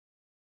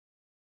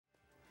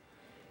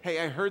Hey,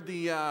 I heard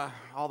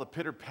all the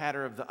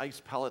pitter-patter of the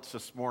ice pellets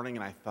this morning,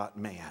 and I thought,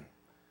 man,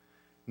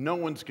 no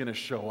one's going to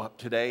show up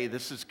today.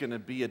 This is going to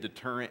be a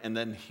deterrent, and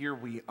then here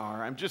we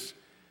are. I just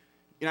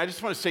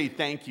want to say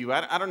thank you.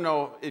 I don't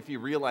know if you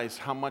realize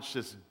how much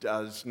this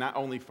does, not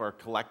only for our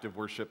collective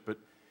worship, but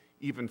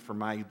even for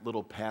my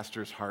little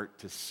pastor's heart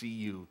to see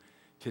you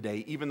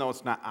today, even though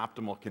it's not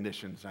optimal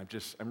conditions.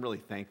 I'm really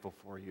thankful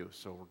for you,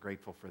 so we're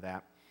grateful for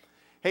that.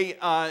 Hey,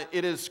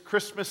 it is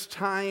Christmas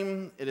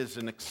time. It is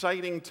an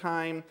exciting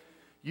time.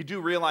 You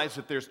do realize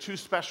that there's two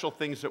special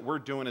things that we're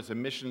doing as a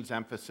missions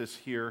emphasis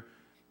here,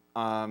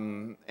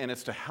 and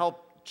it's to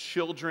help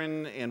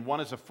children, and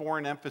one is a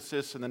foreign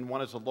emphasis, and then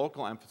one is a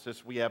local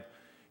emphasis. We have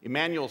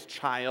Emmanuel's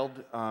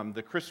Child,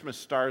 the Christmas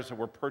stars that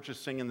we're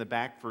purchasing in the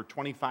back for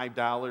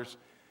 $25,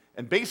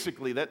 and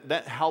basically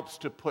that helps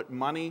to put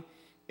money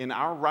in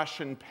our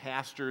Russian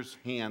pastor's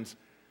hands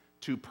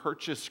to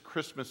purchase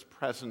Christmas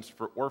presents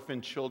for orphan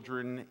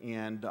children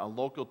and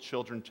local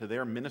children to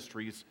their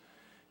ministries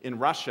in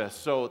Russia.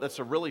 So that's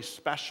a really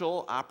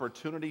special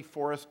opportunity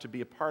for us to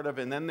be a part of.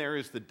 And then there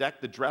is the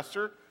deck, the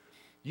dresser.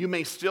 You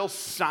may still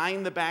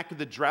sign the back of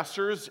the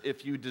dressers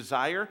if you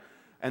desire.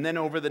 And then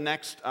over the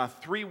next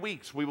 3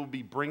 weeks, we will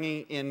be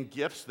bringing in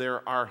gifts.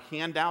 There are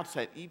handouts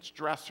at each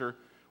dresser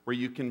where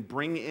you can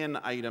bring in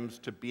items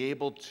to be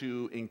able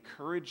to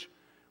encourage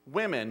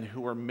women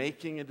who are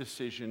making a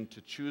decision to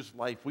choose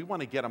life. We want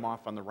to get them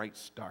off on the right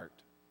start.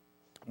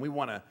 We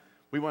want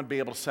to be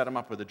able to set them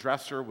up with a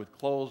dresser, with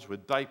clothes,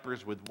 with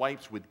diapers, with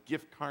wipes, with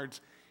gift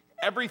cards,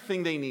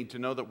 everything they need to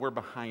know that we're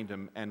behind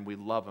them and we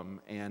love them.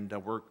 And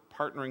we're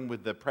partnering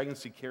with the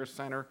Pregnancy Care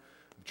Center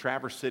of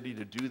Traverse City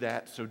to do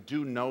that. So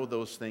do know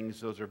those things.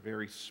 Those are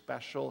very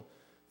special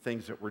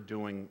things that we're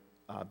doing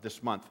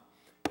this month.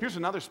 Here's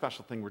another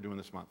special thing we're doing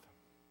this month.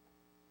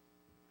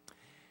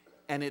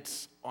 And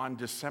it's on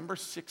December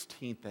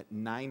 16th at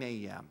 9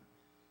 a.m.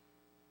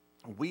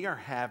 We are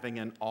having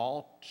an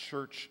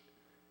all-church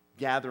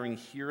gathering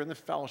here in the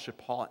fellowship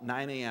hall at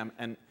 9 a.m.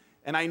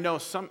 And I know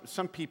some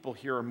people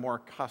here are more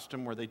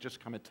accustomed where they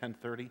just come at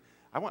 10:30.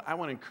 I want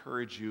to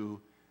encourage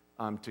you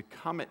to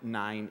come at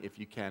 9 if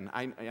you can.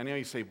 I know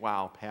you say,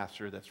 wow,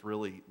 Pastor, that's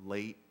really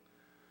late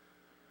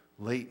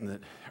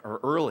or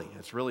early.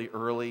 It's really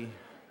early.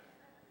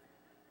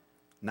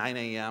 9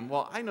 a.m.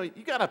 Well, I know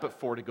you got up at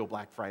 4 to go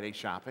Black Friday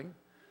shopping.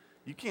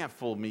 You can't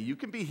fool me. You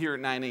can be here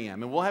at 9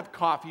 a.m. and we'll have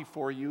coffee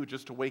for you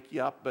just to wake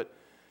you up. But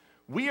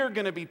we are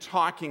going to be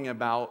talking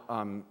about,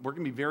 we're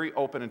going to be very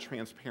open and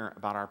transparent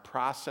about our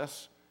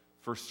process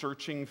for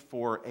searching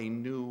for a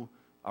new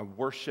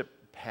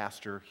worship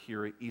pastor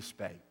here at East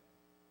Bay.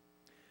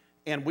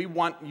 And we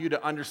want you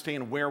to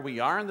understand where we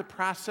are in the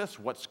process,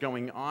 what's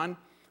going on,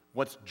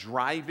 what's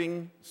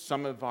driving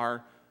some of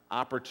our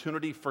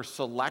opportunity for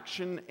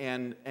selection,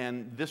 and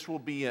this will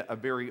be a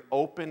very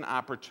open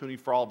opportunity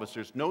for all of us.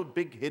 There's no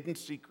big hidden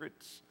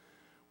secrets.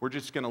 We're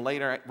just going to lay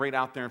it right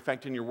out there. In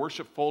fact, in your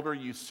worship folder,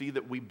 you see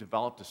that we've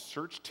developed a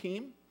search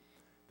team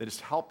that is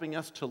helping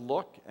us to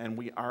look, and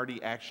we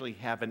already actually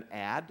have an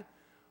ad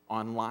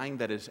online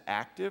that is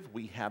active.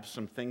 We have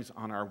some things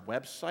on our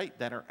website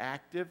that are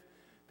active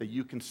that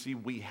you can see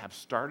we have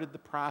started the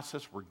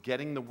process. We're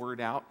getting the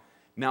word out.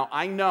 Now,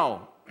 I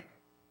know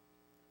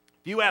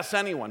if you ask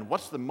anyone,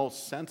 what's the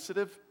most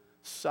sensitive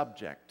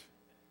subject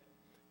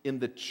in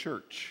the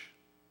church?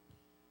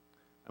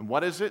 And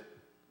what is it?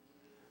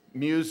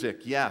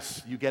 Music.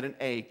 Yes, you get an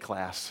A,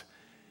 class.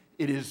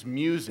 It is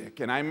music.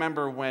 And I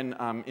remember when,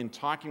 in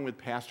talking with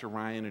Pastor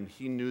Ryan, and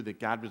he knew that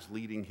God was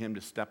leading him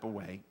to step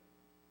away,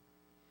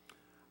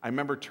 I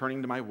remember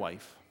turning to my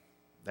wife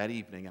that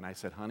evening, and I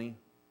said, honey,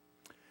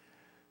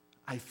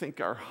 I think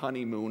our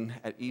honeymoon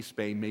at East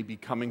Bay may be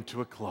coming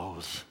to a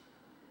close.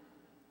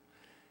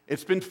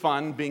 It's been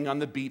fun being on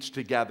the beach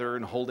together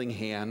and holding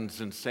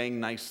hands and saying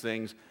nice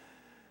things.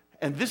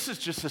 And this is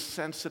just a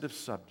sensitive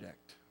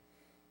subject.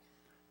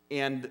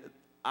 And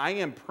I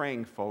am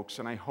praying, folks,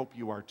 and I hope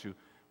you are too.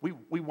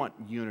 We want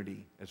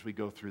unity as we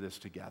go through this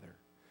together.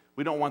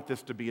 We don't want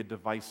this to be a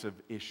divisive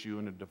issue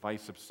and a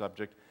divisive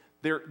subject.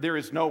 There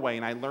is no way,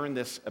 and I learned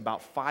this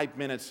about 5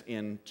 minutes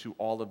into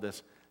all of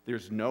this,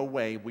 there's no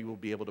way we will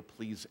be able to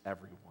please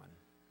everyone.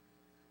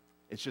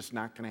 It's just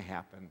not going to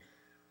happen.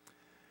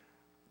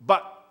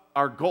 But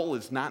our goal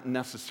is not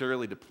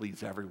necessarily to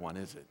please everyone,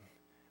 is it?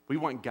 We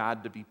want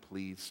God to be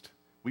pleased.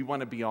 We want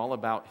to be all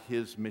about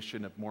His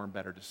mission of more and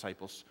better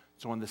disciples.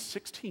 So on the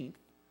 16th,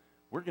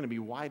 we're going to be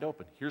wide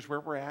open. Here's where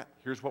we're at.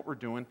 Here's what we're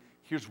doing.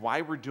 Here's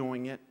why we're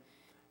doing it.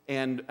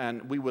 And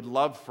we would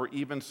love for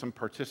even some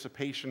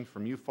participation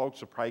from you folks.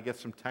 We'll probably get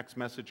some text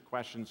message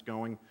questions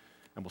going,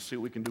 and we'll see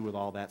what we can do with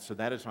all that. So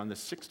that is on the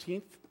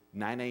 16th,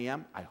 9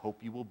 a.m. I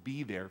hope you will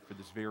be there for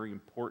this very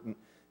important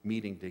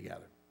meeting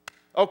together.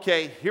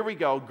 Okay, here we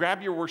go.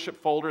 Grab your worship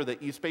folder,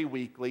 the East Bay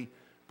Weekly.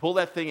 Pull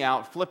that thing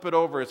out. Flip it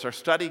over. It's our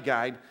study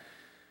guide.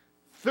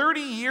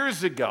 30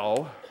 years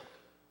ago,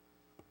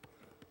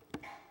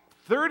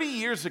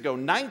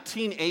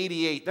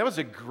 1988, that was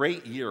a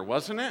great year,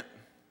 wasn't it?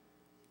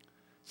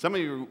 Some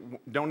of you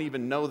don't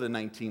even know the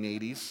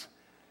 1980s.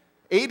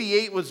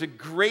 88 was a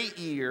great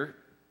year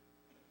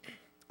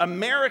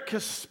America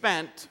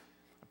spent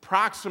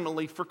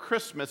approximately for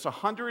Christmas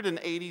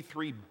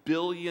 $183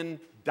 billion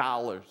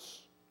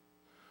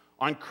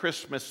on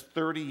Christmas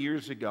 30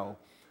 years ago.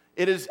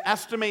 It is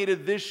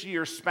estimated this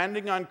year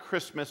spending on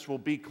Christmas will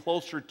be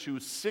closer to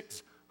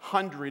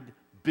 $600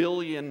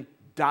 billion,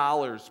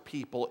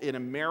 people, in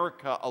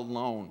America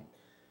alone.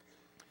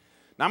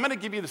 Now, I'm going to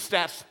give you the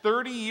stats.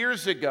 30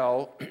 years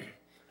ago,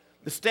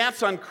 the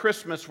stats on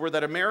Christmas were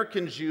that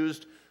Americans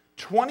used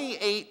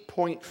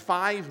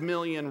 28.5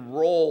 million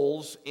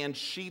rolls and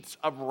sheets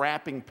of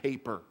wrapping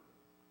paper,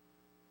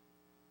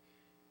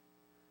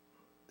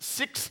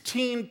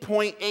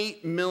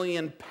 16.8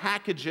 million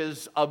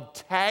packages of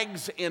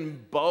tags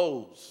and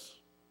bows,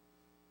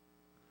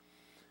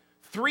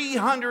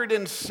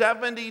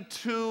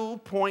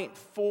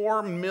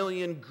 372.4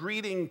 million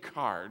greeting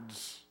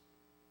cards,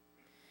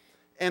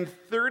 and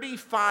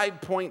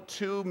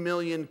 35.2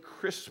 million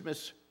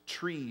Christmas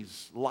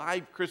trees,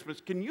 live Christmas.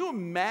 Can you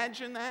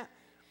imagine that?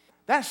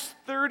 That's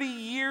 30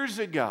 years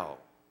ago.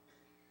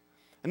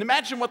 And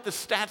imagine what the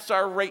stats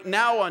are right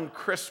now on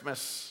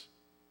Christmas.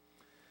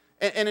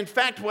 And in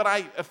fact, what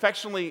I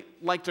affectionately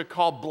like to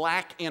call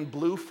Black and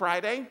Blue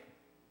Friday,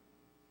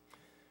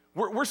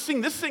 we're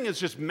seeing this thing is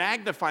just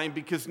magnifying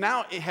because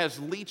now it has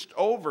leached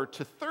over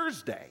to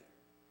Thursday.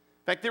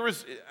 In fact, I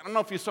don't know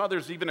if you saw,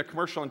 there's even a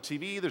commercial on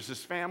TV. There's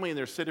this family, and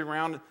they're sitting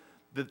around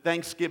the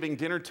Thanksgiving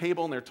dinner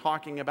table, and they're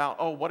talking about,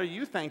 oh, what are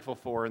you thankful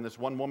for? And this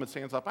one woman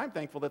stands up, I'm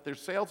thankful that there's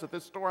sales at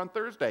this store on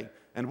Thursday.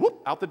 And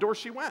whoop, out the door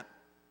she went.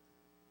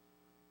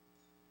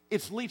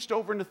 It's leached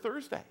over into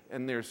Thursday.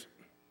 And there's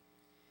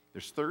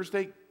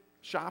Thursday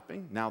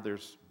shopping. Now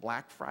there's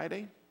Black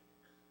Friday.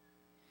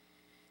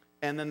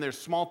 And then there's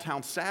Small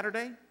Town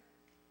Saturday.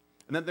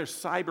 And then there's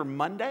Cyber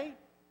Monday.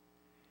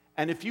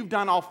 And if you've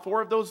done all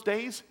 4 of those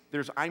days,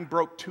 there's I'm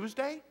Broke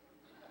Tuesday.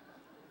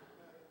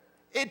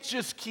 It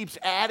just keeps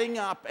adding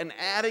up and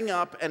adding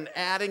up and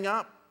adding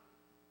up.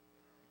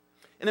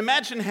 And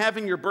imagine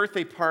having your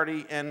birthday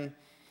party and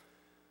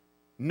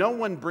no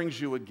one brings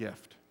you a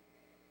gift.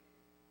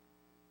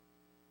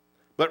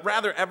 But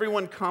rather,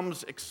 everyone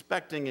comes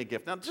expecting a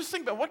gift. Now, just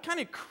think about what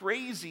kind of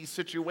crazy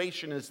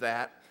situation is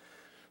that,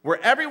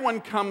 where everyone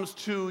comes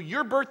to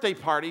your birthday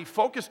party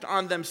focused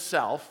on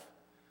themselves,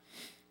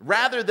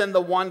 rather than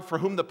the one for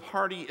whom the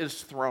party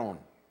is thrown.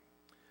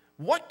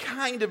 What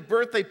kind of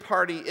birthday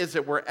party is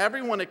it where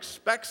everyone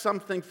expects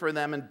something for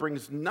them and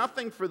brings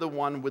nothing for the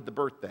one with the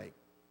birthday?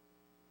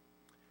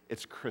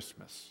 It's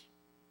Christmas.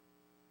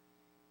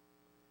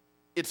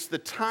 It's the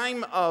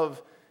time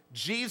of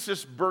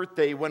Jesus'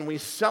 birthday when we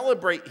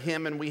celebrate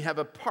him and we have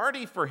a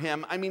party for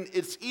him. I mean,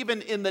 it's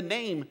even in the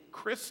name,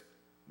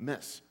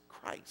 Christmas,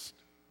 Christ.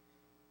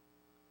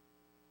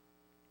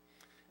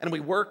 And we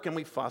work and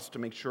we fuss to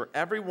make sure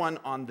everyone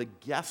on the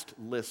guest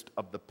list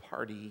of the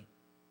party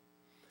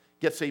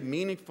gets a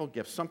meaningful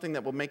gift, something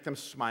that will make them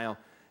smile.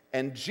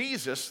 And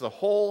Jesus, the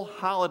whole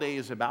holiday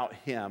is about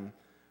him.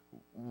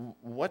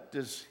 What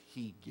does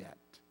he get?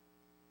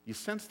 You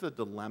sense the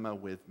dilemma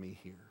with me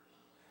here.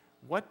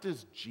 What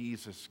does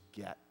Jesus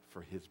get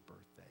for his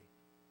birthday?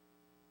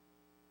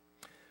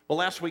 Well,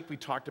 last week we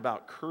talked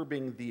about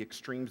curbing the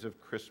extremes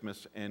of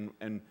Christmas,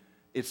 and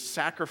it's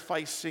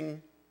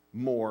sacrificing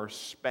more,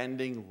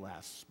 spending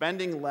less,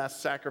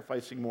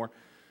 sacrificing more.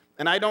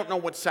 And I don't know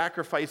what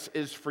sacrifice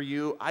is for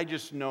you. I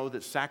just know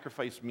that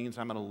sacrifice means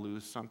I'm going to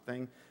lose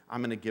something.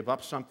 I'm going to give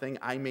up something.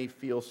 I may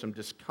feel some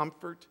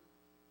discomfort.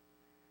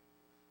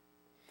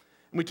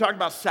 And we talked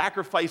about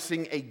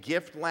sacrificing a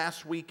gift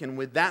last week, and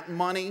with that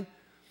money,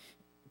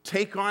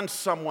 take on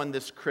someone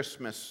this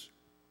Christmas.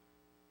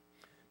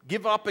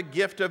 Give up a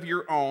gift of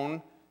your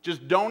own.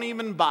 Just don't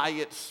even buy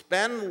it.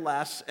 Spend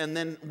less. And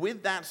then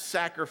with that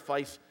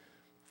sacrifice,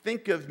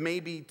 think of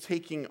maybe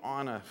taking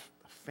on a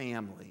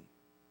family.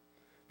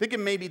 Think of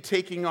maybe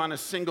taking on a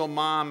single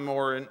mom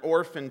or an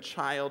orphan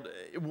child.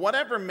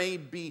 Whatever may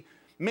be,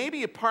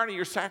 maybe a part of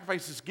your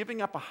sacrifice is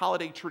giving up a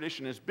holiday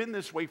tradition. It's been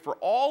this way for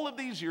all of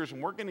these years, and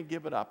we're going to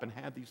give it up and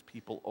have these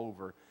people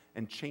over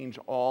and change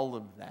all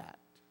of that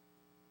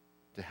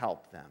to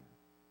help them.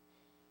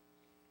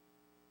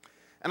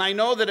 And I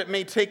know that it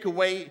may take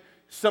away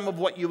some of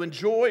what you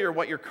enjoy or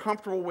what you're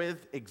comfortable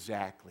with.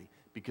 Exactly.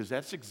 Because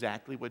that's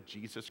exactly what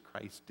Jesus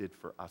Christ did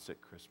for us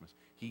at Christmas.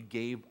 He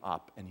gave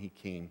up and he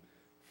came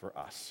for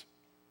us.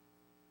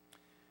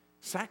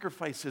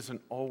 Sacrifice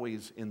isn't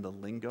always in the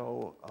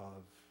lingo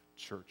of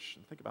church.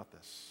 And think about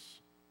this.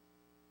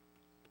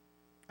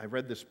 I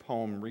read this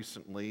poem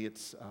recently.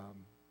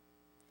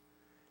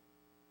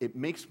 It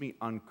makes me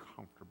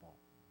uncomfortable.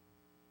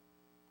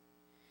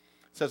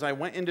 It says, I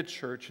went into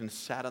church and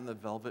sat on the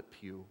velvet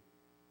pew.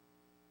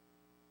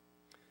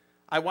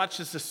 I watched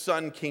as the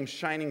sun came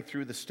shining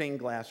through the stained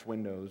glass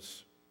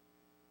windows.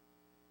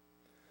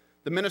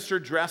 The minister,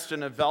 dressed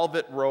in a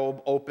velvet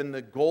robe, opened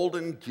the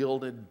golden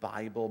gilded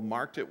Bible,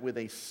 marked it with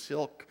a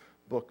silk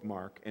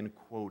bookmark, and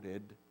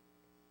quoted,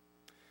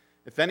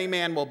 If any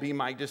man will be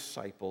my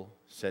disciple,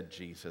 said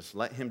Jesus,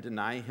 let him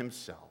deny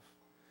himself,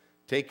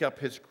 take up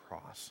his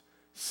cross,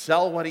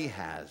 sell what he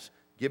has,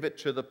 give it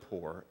to the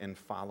poor, and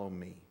follow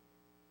me.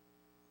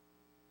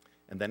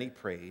 And then he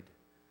prayed.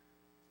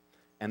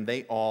 And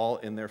they all,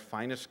 in their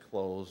finest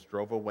clothes,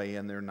 drove away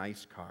in their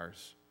nice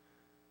cars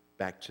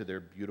back to their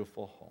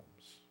beautiful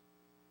homes.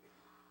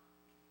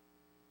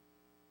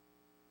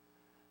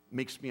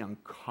 Makes me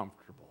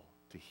uncomfortable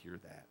to hear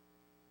that.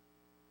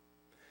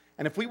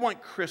 And if we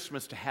want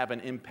Christmas to have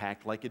an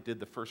impact like it did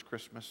the first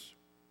Christmas,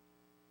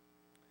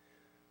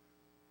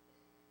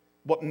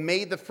 what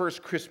made the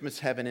first Christmas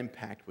have an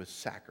impact was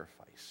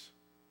sacrifice.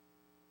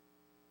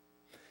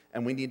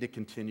 And we need to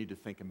continue to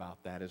think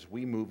about that as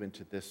we move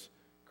into this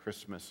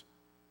Christmas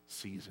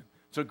season.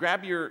 So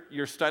grab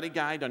your study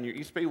guide on your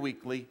East Bay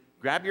Weekly,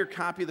 grab your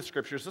copy of the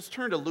Scriptures. Let's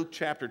turn to Luke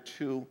chapter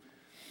 2.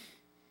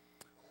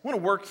 I want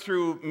to work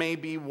through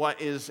maybe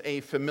what is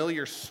a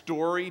familiar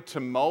story to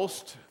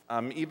most.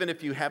 Even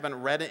if you haven't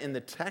read it in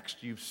the text,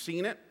 you've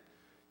seen it.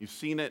 You've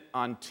seen it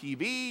on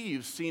TV.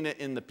 You've seen it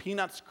in the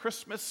Peanuts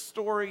Christmas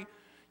story.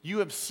 You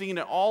have seen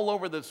it all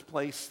over this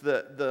place,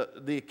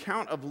 the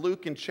account of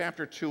Luke in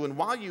chapter 2. And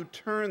while you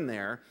turn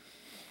there,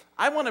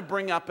 I want to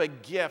bring up a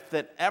gift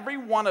that every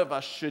one of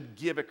us should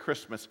give at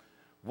Christmas.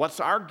 What's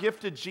our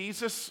gift to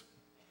Jesus?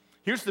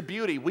 Here's the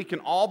beauty. We can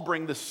all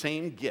bring the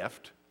same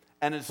gift,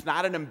 and it's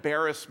not an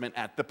embarrassment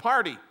at the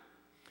party.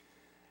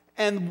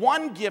 And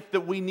one gift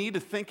that we need to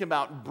think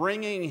about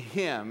bringing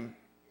him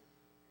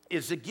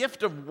is a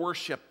gift of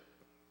worship.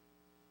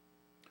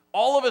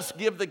 All of us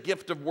give the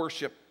gift of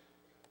worship.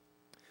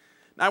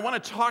 Now, I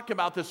want to talk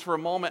about this for a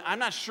moment. I'm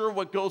not sure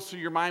what goes through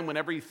your mind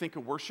whenever you think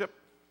of worship.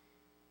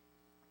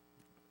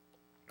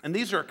 And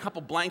these are a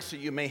couple blanks that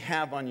you may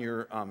have on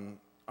your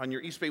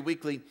East Bay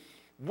Weekly.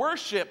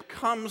 Worship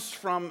comes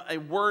from a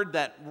word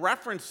that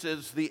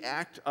references the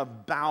act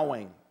of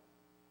bowing.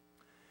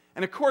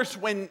 And of course,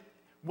 when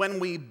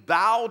we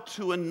bow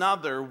to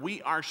another,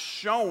 we are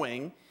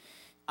showing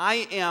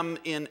I am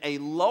in a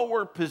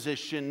lower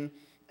position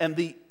and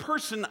the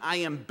person I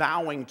am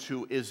bowing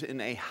to is in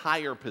a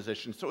higher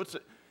position. So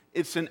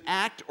it's an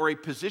act or a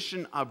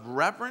position of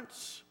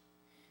reverence,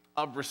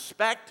 of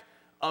respect,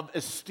 of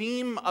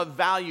esteem, of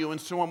value.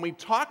 And so when we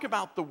talk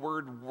about the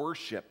word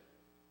worship,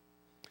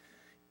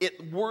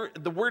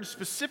 the word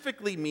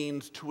specifically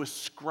means to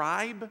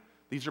ascribe,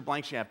 these are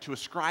blanks you have, to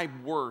ascribe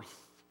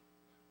worth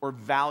or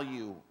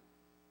value.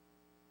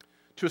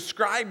 To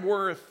ascribe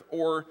worth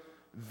or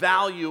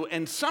value.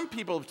 And some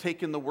people have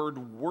taken the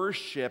word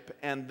worship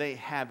and they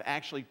have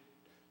actually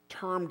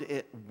termed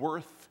it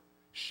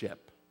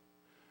worthship.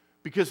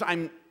 Because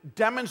I'm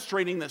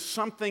demonstrating that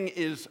something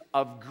is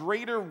of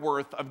greater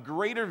worth, of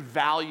greater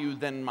value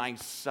than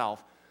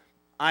myself.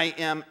 I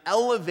am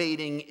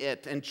elevating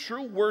it, and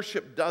true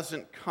worship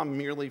doesn't come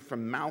merely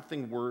from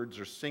mouthing words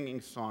or singing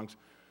songs.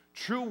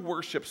 True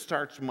worship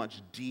starts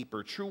much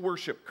deeper. True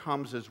worship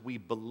comes as we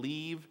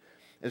believe,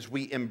 as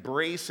we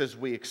embrace, as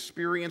we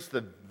experience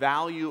the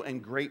value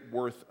and great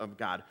worth of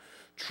God.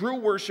 True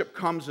worship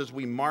comes as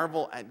we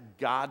marvel at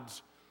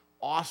God's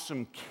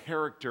awesome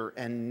character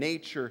and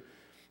nature,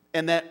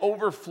 and that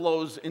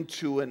overflows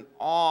into an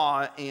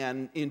awe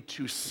and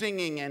into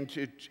singing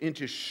and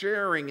into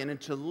sharing and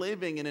into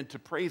living and into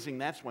praising.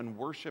 That's when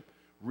worship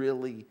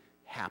really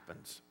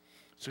happens.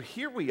 So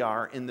here we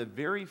are in the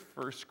very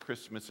first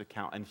Christmas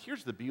account, and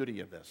here's the beauty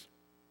of this.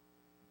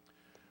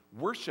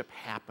 Worship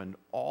happened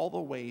all the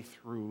way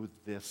through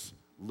this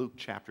Luke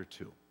chapter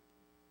 2.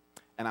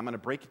 And I'm going to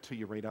break it to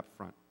you right up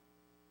front.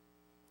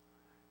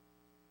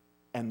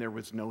 And there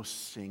was no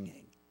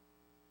singing.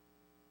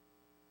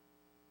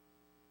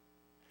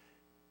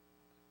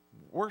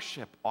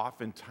 Worship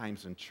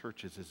oftentimes in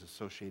churches is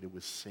associated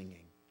with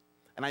singing.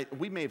 And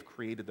we may have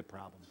created the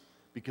problem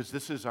because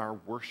this is our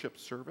worship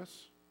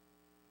service.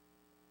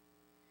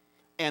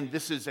 And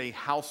this is a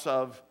house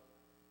of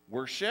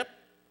worship.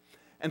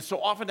 And so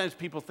oftentimes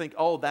people think,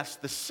 oh, that's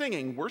the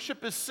singing.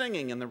 Worship is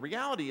singing. And the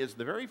reality is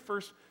the very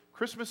first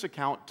Christmas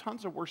account,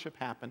 tons of worship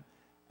happened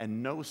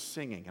and no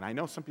singing. And I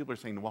know some people are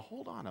saying, well,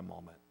 hold on a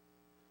moment.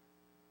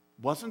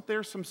 Wasn't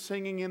there some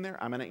singing in there?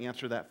 I'm going to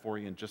answer that for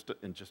you in just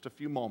a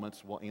few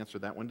moments. We'll answer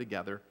that one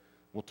together.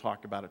 We'll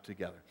talk about it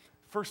together.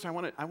 First, I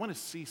want to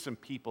see some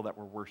people that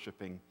were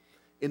worshiping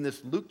in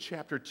this Luke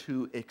chapter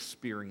 2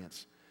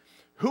 experience.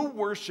 Who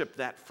worshiped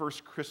that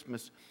first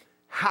Christmas?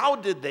 How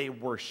did they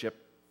worship?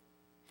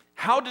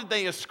 How did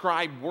they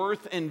ascribe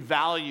worth and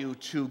value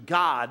to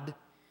God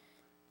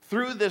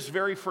through this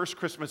very first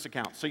Christmas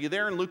account? So you're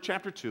there in Luke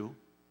chapter 2.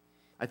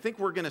 I think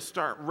we're going to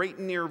start right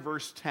near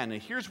verse 10.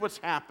 And here's what's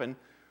happened.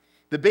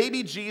 The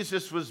baby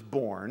Jesus was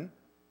born.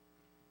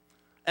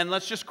 And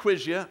let's just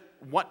quiz you.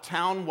 What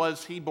town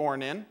was he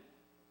born in?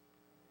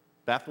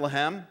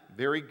 Bethlehem.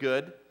 Very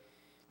good.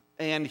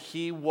 And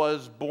he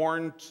was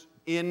born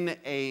in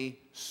a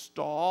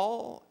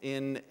stall,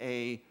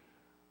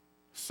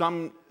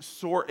 some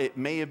sort, it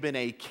may have been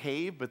a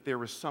cave, but there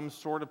was some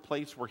sort of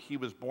place where he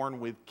was born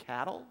with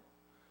cattle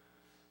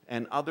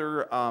and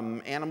other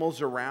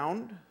animals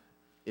around.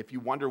 If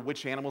you wonder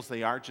which animals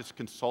they are, just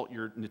consult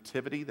your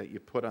nativity that you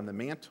put on the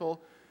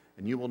mantle,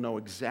 and you will know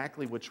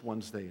exactly which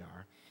ones they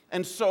are.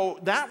 And so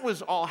that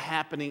was all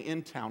happening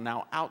in town.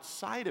 Now,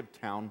 outside of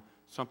town,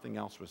 something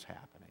else was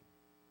happening.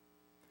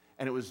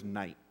 and it was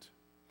night.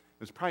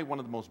 It was probably one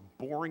of the most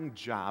boring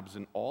jobs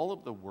in all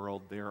of the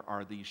world. There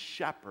are these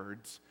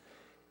shepherds,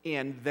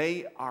 and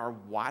they are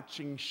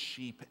watching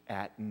sheep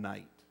at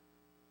night.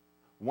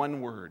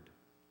 One word,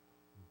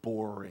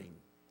 boring.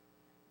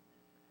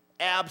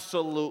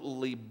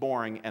 Absolutely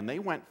boring. And they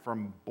went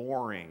from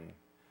boring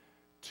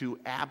to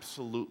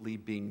absolutely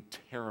being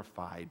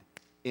terrified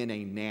in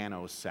a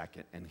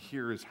nanosecond. And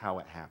here's how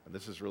it happened.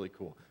 This is really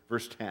cool.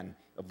 Verse 10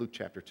 of Luke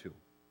chapter 2.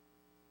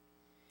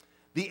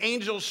 The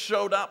angels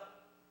showed up.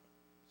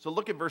 So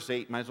look at verse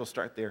 8. Might as well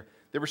start there.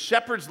 There were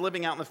shepherds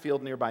living out in the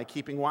field nearby,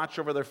 keeping watch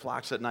over their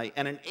flocks at night.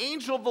 And an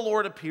angel of the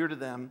Lord appeared to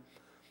them.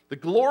 The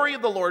glory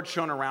of the Lord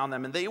shone around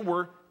them, and they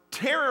were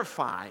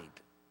terrified.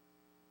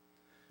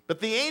 But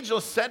the angel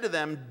said to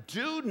them,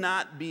 "Do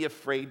not be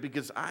afraid,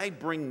 because I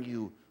bring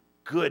you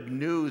good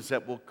news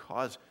that will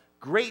cause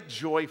great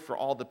joy for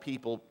all the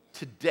people.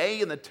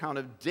 Today in the town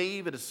of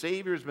David, a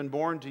Savior has been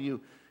born to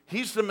you.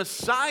 He's the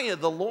Messiah,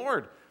 the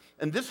Lord.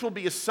 And this will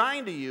be a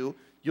sign to you.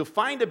 You'll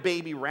find a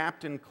baby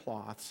wrapped in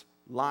cloths,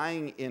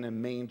 lying in a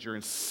manger."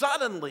 And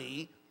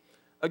suddenly,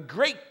 a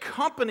great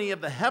company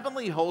of the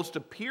heavenly host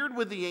appeared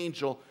with the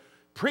angel,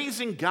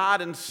 praising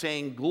God and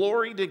saying,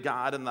 "Glory to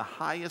God in the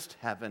highest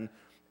heaven,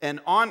 and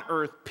on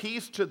earth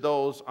peace to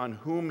those on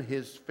whom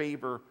his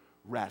favor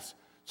rests."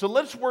 So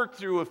let's work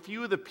through a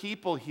few of the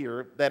people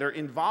here that are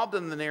involved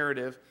in the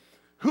narrative.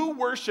 Who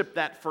worshiped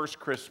that first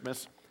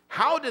Christmas?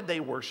 How did they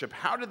worship?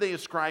 How did they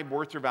ascribe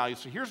worth or value?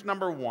 So here's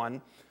number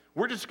one.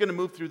 We're just going to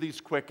move through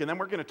these quick, and then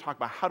we're going to talk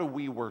about how do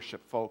we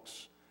worship,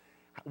 folks.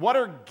 What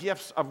are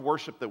gifts of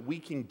worship that we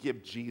can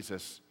give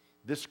Jesus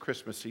this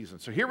Christmas season?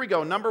 So here we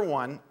go. Number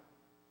one,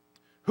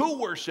 who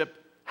worshiped?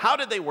 How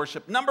did they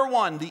worship? Number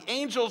one, the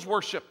angels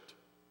worshiped.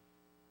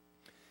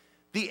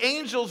 The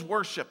angels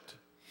worshiped.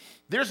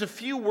 There's a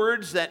few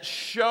words that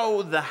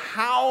show the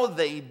how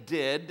they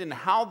did and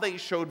how they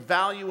showed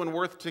value and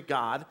worth to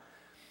God.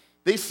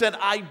 They said,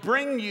 "I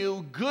bring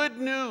you good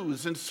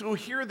news." And so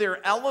here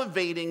they're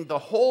elevating the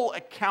whole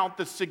account,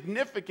 the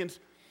significance.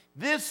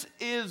 This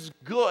is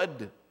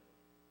good.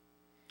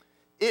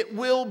 It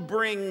will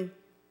bring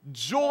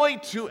joy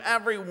to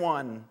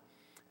everyone.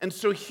 And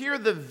so here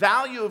the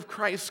value of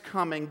Christ's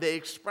coming, they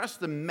express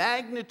the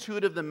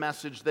magnitude of the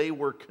message they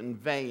were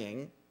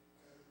conveying.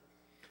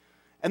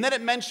 And then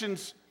it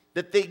mentions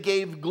that they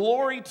gave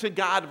glory to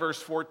God,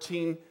 verse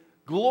 14.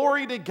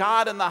 Glory to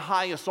God in the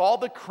highest. All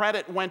the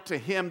credit went to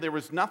him. There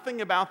was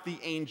nothing about the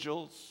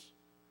angels.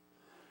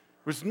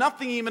 There was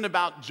nothing even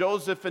about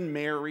Joseph and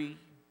Mary.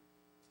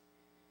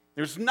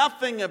 There's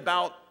nothing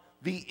about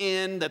the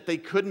inn that they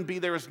couldn't be.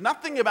 There was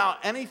nothing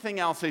about anything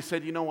else. They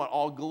said, you know what?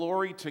 All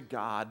glory to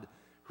God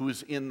who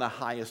is in the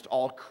highest.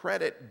 All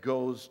credit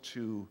goes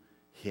to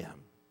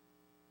him.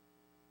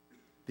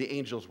 The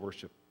angels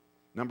worshiped.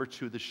 Number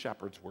two, the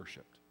shepherds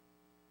worshiped.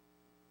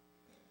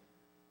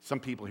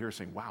 Some people here are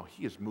saying, wow,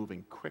 he is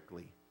moving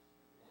quickly.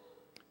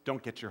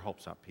 Don't get your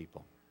hopes up,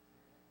 people.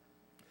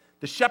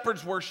 The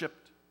shepherds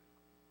worshiped.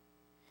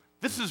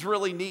 This is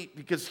really neat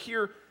because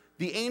here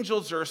the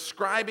angels are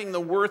ascribing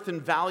the worth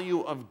and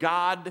value of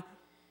God.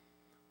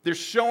 They're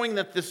showing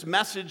that this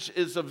message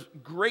is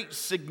of great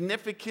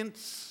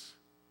significance.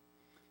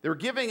 They're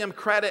giving him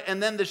credit.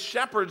 And then the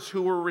shepherds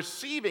who were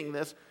receiving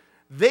this,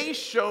 they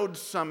showed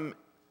some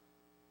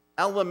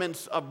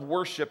elements of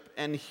worship.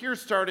 And here,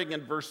 starting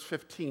in verse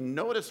 15,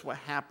 notice what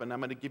happened. I'm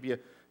going to give you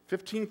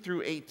 15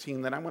 through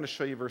 18, then I want to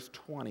show you verse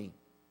 20.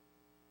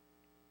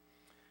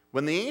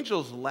 When the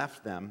angels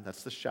left them,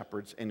 that's the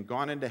shepherds, and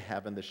gone into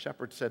heaven, the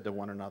shepherds said to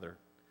one another,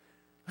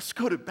 "Let's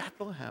go to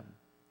Bethlehem.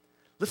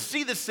 Let's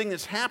see this thing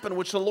that's happened,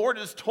 which the Lord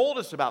has told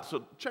us about."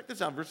 So check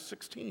this out, verse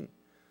 16.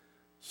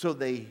 So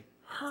they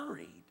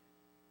hurried.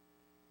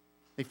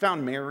 They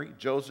found Mary,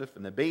 Joseph,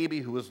 and the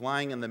baby who was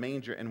lying in the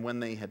manger, and when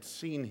they had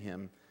seen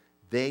him,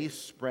 they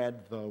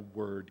spread the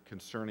word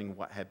concerning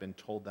what had been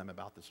told them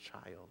about this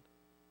child.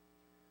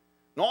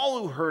 And all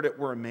who heard it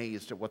were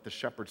amazed at what the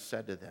shepherds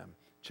said to them.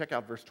 Check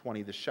out verse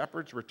 20. The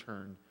shepherds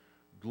returned,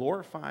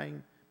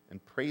 glorifying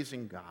and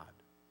praising God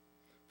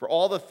for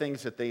all the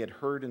things that they had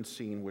heard and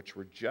seen, which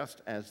were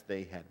just as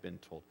they had been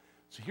told.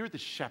 So here the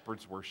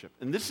shepherds worship.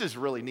 And this is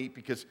really neat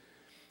because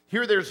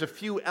here there's a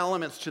few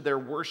elements to their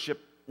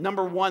worship.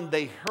 Number one,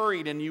 they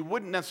hurried, and you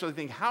wouldn't necessarily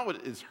think, how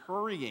is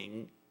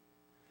hurrying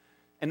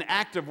an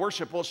act of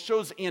worship? Well, it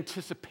shows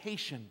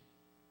anticipation.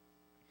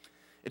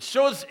 It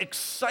shows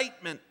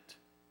excitement.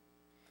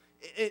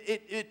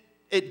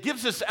 It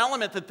gives this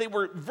element that they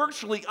were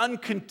virtually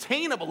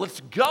uncontainable. Let's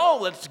go,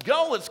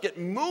 let's get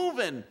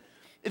moving.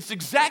 It's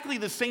exactly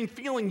the same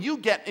feeling you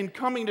get in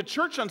coming to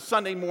church on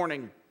Sunday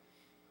morning.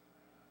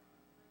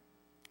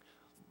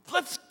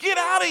 Let's get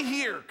out of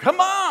here,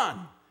 come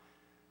on.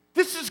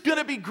 This is going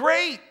to be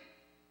great.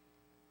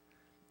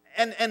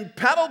 And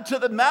pedal to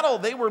the metal,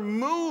 they were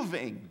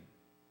moving.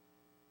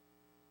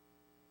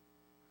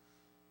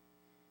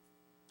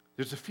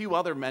 There's a few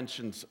other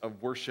mentions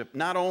of worship.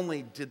 Not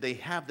only did they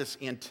have this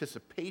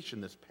anticipation,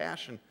 this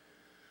passion,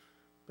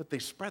 but they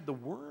spread the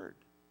word.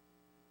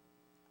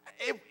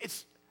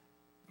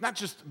 not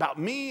just about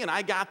me and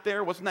I got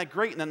there, wasn't that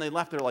great? And then they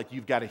left, they're like,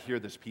 you've got to hear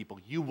this, people.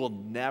 You will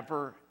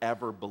never,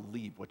 ever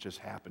believe what just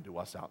happened to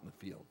us out in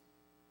the field.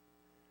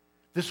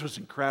 This was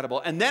incredible.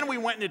 And then we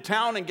went into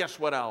town, and guess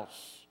what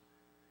else?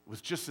 It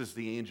was just as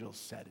the angels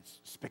said. It's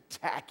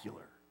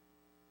spectacular.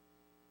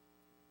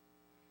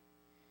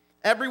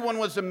 Everyone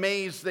was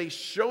amazed. They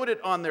showed it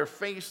on their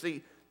face.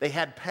 They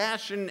had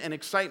passion and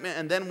excitement.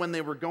 And then when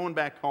they were going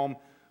back home,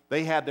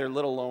 they had their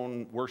little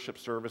own worship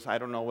service. I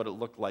don't know what it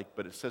looked like,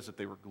 but it says that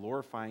they were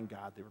glorifying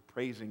God. They were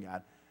praising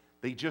God.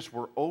 They just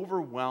were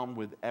overwhelmed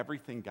with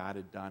everything God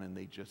had done, and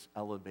they just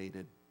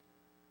elevated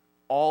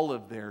all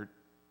of their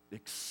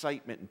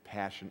excitement and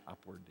passion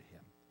upward to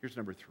him. Here's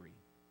number 3.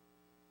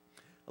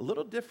 A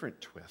little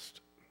different twist.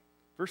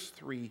 Verse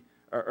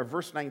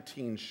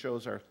 19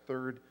 shows our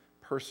third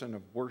person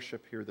of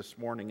worship here this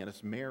morning, and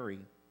it's Mary.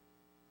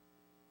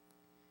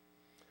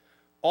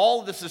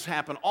 All this has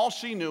happened. All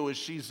she knew is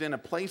she's in a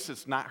place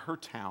that's not her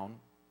town.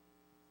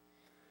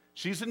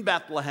 She's in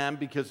Bethlehem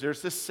because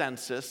there's this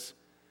census.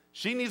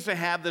 She needs to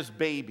have this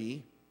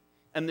baby,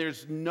 and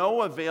there's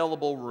no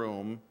available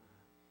room.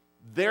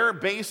 They're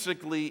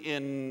basically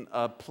in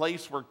a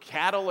place where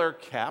cattle are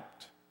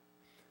kept.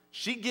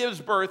 She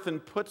gives birth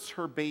and puts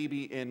her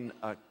baby in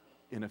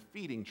a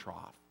feeding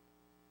trough.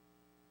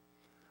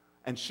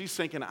 And she's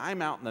thinking,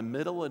 I'm out in the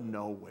middle of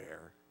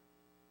nowhere,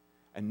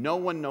 and no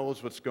one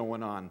knows what's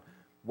going on.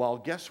 Well,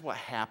 guess what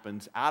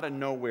happens? Out of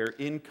nowhere,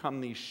 in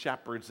come these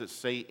shepherds that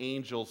say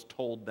angels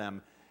told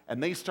them,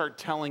 and they start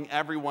telling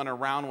everyone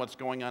around what's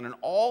going on, and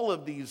all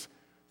of these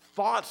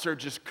thoughts are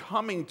just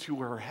coming to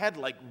her head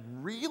like,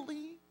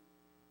 really?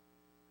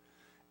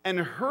 And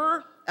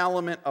her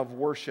element of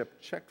worship,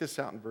 check this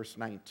out in verse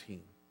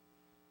 19,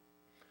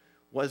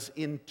 was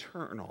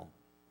internal.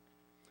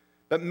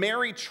 But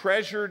Mary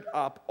treasured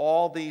up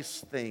all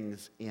these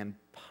things and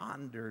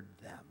pondered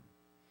them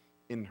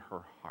in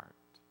her heart.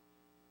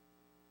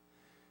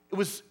 It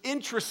was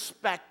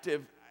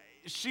introspective.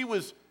 She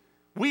was,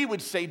 we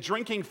would say,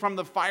 drinking from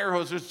the fire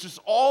hose. There's just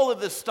all of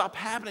this stuff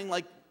happening,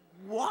 like,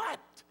 what?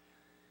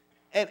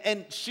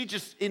 And she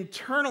just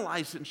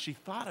internalized it, and she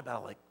thought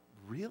about it, like,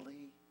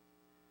 really?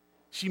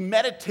 She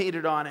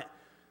meditated on it.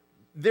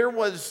 There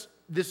was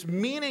this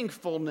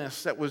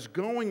meaningfulness that was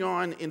going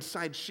on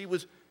inside. She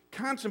was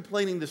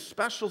contemplating the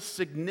special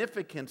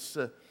significance,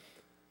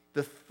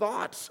 the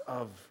thoughts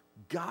of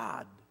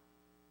God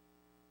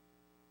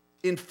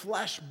in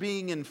flesh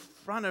being in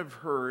front of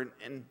her,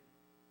 and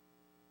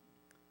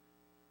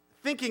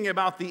thinking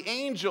about the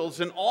angels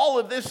and all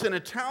of this in a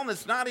town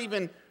that's not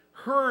even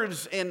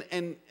hers,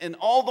 and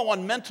although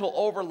on mental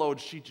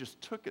overload, she just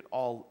took it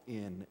all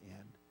in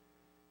and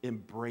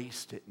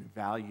embraced it and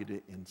valued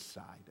it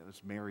inside. That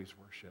was Mary's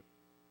worship.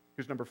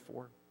 Here's number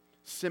 4,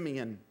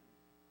 Simeon.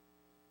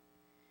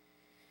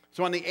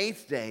 So on the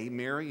 8th day,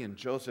 Mary and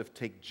Joseph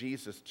take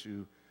Jesus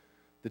to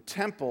the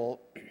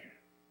temple,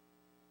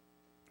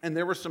 and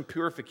there were some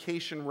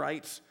purification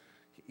rites.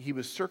 He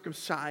was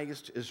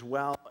circumcised as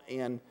well,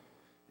 and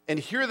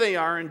here they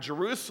are in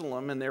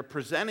Jerusalem, and they're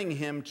presenting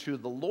him to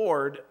the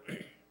Lord.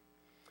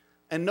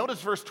 And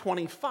notice verse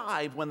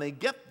 25, when they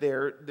get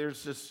there,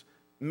 there's this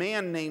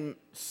man named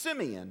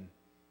Simeon.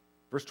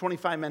 Verse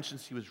 25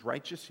 mentions he was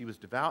righteous, he was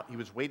devout, he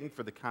was waiting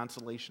for the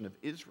consolation of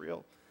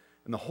Israel.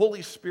 And the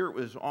Holy Spirit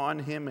was on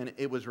him, and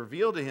it was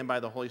revealed to him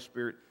by the Holy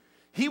Spirit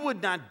he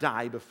would not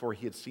die before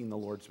he had seen the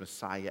Lord's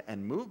Messiah.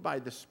 And moved by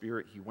the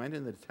Spirit, he went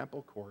into the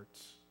temple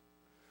courts.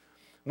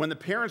 When the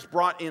parents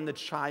brought in the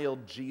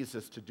child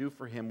Jesus to do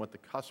for him what the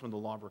custom of the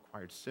law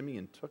required,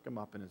 Simeon took him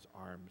up in his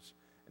arms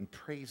and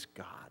praised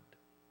God,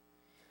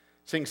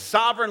 saying,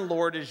 Sovereign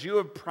Lord, as you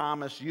have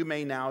promised, you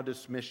may now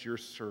dismiss your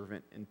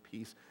servant in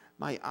peace.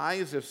 My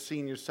eyes have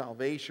seen your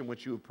salvation,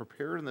 which you have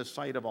prepared in the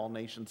sight of all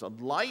nations, a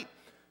light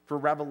for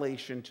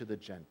revelation to the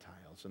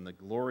Gentiles and the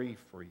glory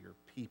for your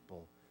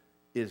people,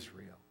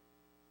 Israel.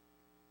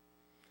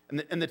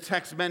 And the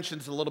text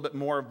mentions a little bit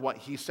more of what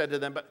he said to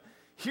them, but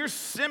here's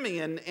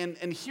Simeon,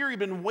 and here he'd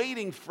been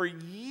waiting for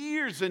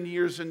years and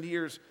years and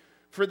years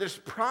for this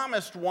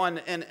promised one,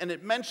 and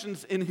it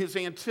mentions in his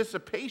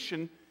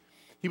anticipation,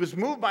 he was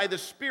moved by the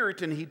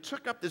Spirit, and he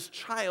took up this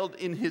child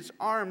in his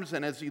arms,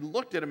 and as he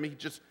looked at him,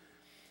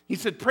 he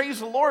said, Praise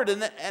the Lord,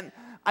 and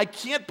I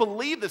can't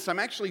believe this. I'm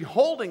actually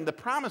holding the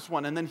promised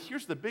one. And then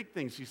here's the big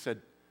things. He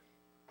said,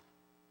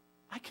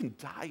 I can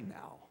die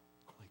now.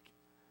 Like,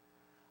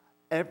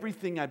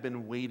 everything I've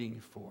been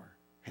waiting for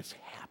has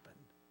happened.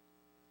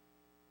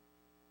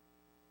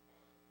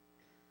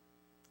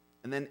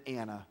 And then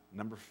Anna,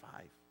 number 5.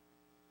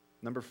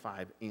 Number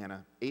 5,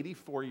 Anna,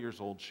 84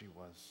 years old she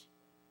was.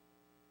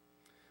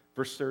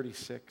 Verse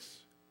 36.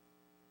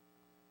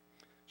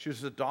 She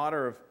was the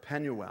daughter of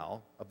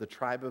Penuel of the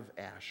tribe of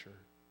Asher.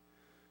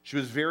 She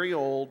was very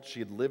old. She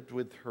had lived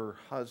with her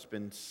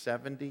husband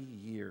 7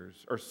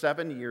 years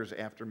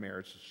after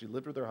marriage. So she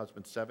lived with her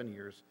husband 7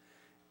 years,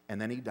 and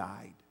then he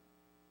died.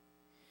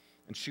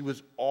 And she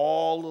was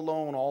all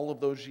alone all of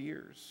those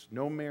years.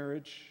 No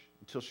marriage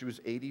until she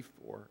was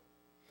 84.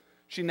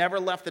 She never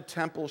left the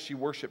temple. She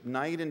worshiped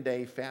night and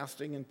day,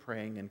 fasting and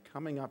praying and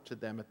coming up to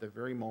them at the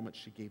very moment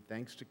she gave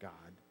thanks to God.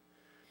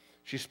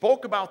 She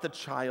spoke about the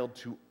child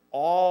to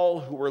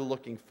all who were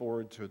looking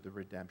forward to the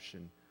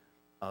redemption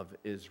of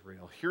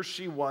Israel. Here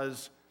she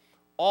was,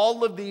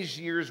 all of these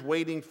years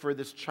waiting for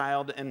this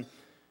child, and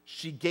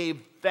she gave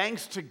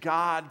thanks to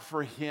God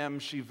for him.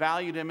 She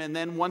valued him, and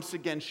then once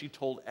again she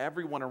told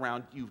everyone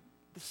around you,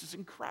 this is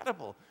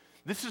incredible.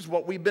 This is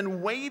what we've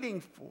been waiting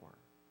for.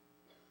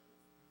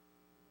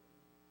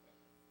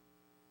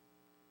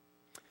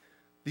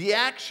 The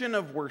action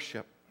of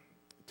worship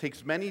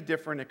takes many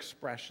different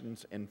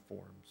expressions and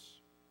forms.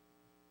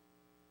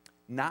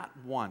 Not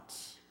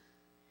once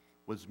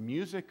was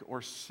music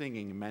or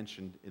singing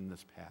mentioned in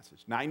this passage.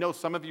 Now, I know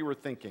some of you were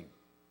thinking,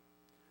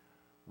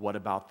 what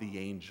about the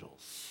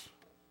angels?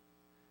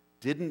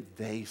 Didn't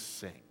they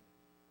sing?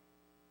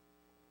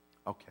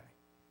 Okay.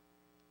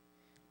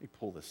 Let me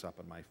pull this up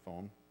on my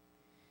phone.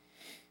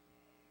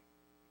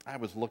 I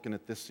was looking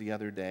at this the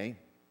other day.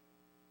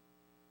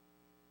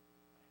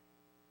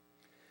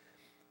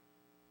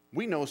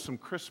 We know some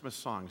Christmas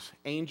songs.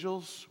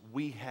 Angels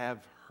we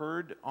have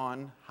heard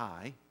on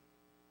high.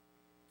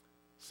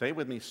 Say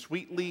with me,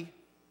 sweetly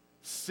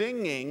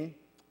singing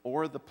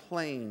o'er the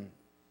plain.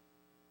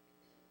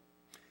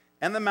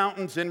 And the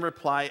mountains in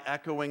reply,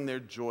 echoing their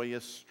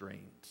joyous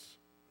strains.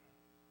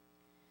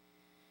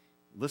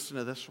 Listen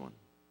to this one.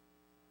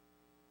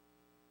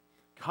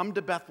 Come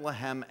to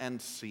Bethlehem and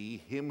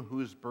see him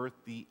whose birth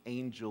the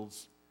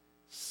angels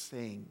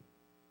sing.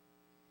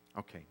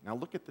 Okay, now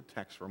look at the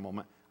text for a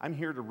moment. I'm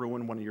here to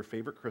ruin one of your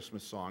favorite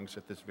Christmas songs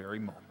at this very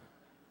moment.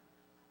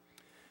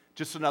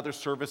 Just another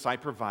service I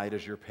provide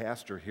as your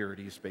pastor here at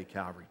East Bay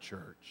Calvary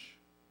Church.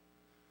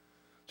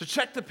 So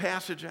check the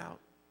passage out.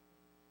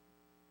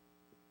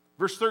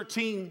 Verse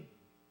 13,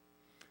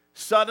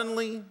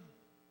 suddenly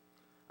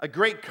a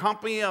great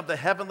company of the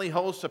heavenly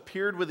hosts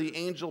appeared with the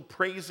angel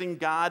praising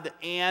God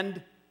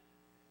and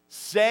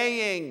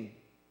saying.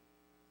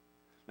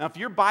 Now, if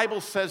your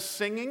Bible says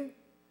singing,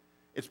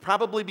 it's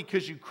probably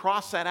because you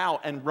crossed that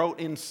out and wrote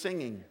in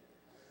singing.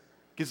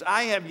 Because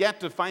I have yet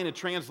to find a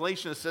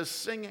translation that says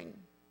singing.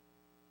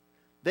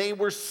 They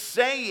were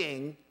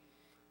saying,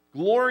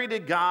 glory to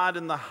God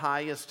in the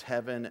highest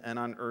heaven, and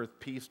on earth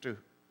peace to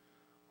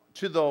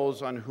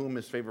those on whom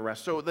his favor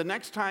rests. So the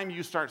next time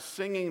you start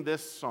singing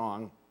this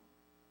song,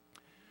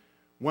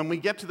 when we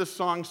get to the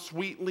song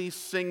sweetly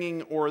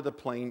singing o'er the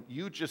plain,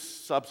 you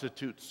just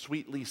substitute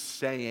sweetly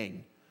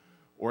saying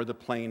or the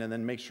plain, and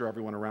then make sure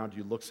everyone around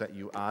you looks at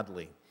you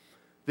oddly.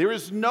 There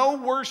is no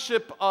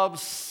worship of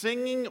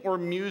singing or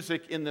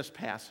music in this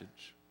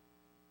passage.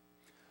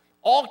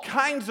 All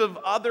kinds of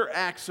other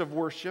acts of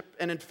worship,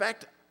 and in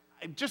fact,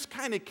 I just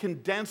kind of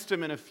condensed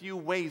them in a few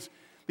ways.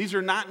 These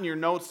are not in your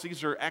notes,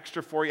 these are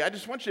extra for you. I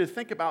just want you to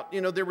think about,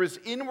 there was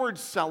inward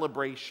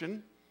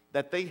celebration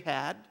that they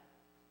had.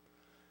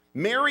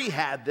 Mary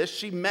had this.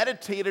 She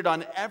meditated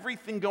on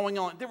everything going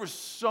on. There was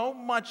so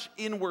much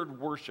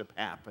inward worship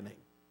happening.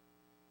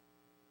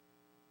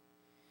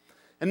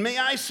 And may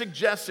I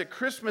suggest that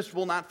Christmas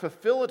will not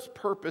fulfill its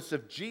purpose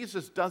if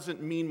Jesus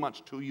doesn't mean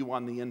much to you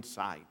on the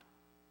inside.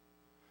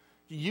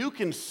 You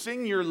can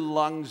sing your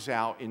lungs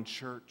out in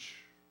church.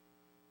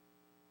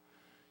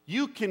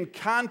 You can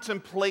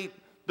contemplate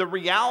the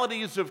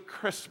realities of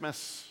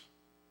Christmas.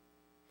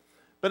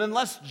 But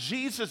unless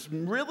Jesus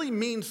really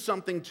means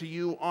something to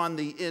you on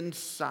the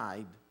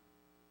inside,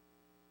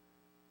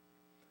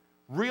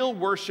 real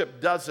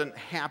worship doesn't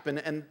happen.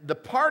 And the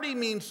party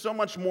means so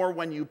much more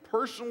when you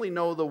personally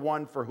know the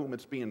one for whom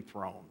it's being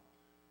thrown.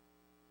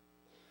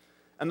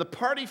 And the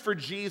party for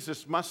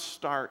Jesus must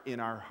start in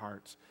our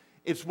hearts.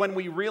 It's when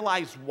we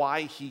realize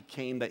why he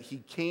came, that he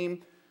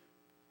came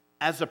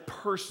as a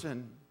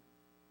person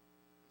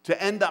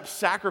to end up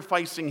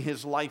sacrificing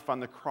his life on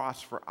the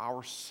cross for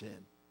our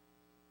sin.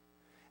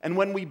 And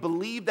when we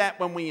believe that,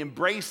 when we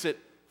embrace it,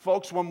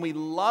 folks, when we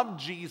love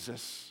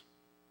Jesus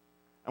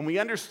and we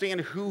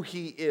understand who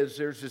he is,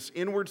 there's this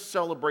inward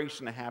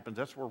celebration that happens.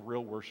 That's where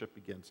real worship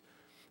begins.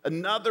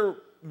 Another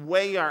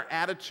way our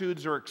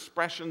attitudes or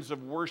expressions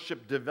of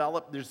worship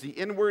develop, there's the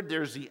inward,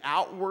 there's the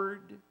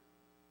outward.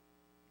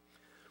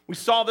 We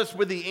saw this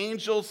with the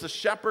angels, the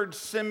shepherds,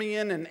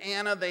 Simeon and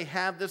Anna, they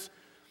have this.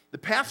 The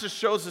passage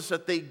shows us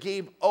that they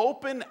gave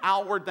open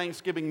outward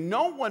thanksgiving.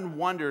 No one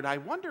wondered, I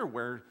wonder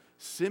where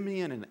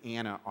Simeon and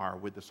Anna are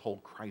with this whole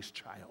Christ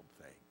child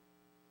thing.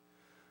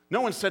 No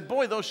one said,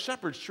 boy, those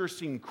shepherds sure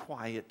seem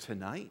quiet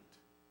tonight.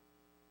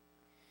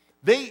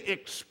 They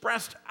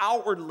expressed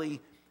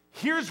outwardly,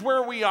 here's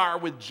where we are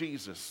with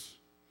Jesus.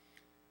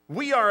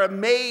 We are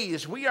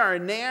amazed, we are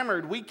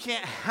enamored, we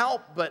can't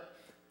help but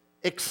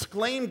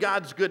exclaim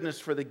God's goodness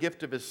for the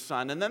gift of his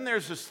son. And then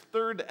there's this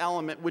third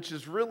element, which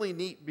is really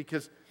neat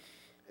because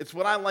it's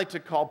what I like to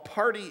call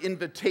party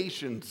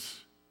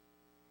invitations.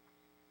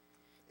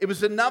 It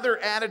was another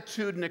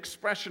attitude and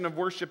expression of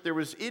worship. There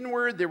was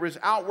inward, there was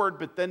outward,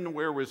 but then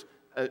there was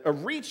a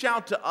reach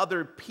out to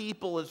other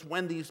people is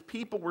when these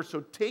people were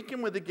so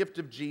taken with the gift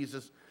of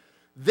Jesus,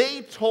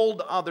 they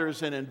told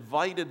others and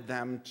invited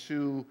them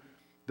to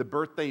the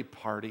birthday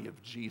party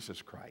of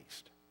Jesus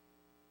Christ.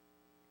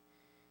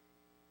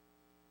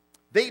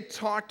 They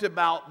talked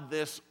about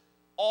this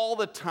all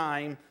the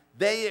time.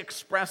 They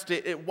expressed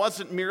it. It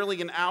wasn't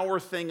merely an hour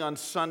thing on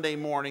Sunday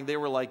morning. They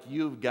were like,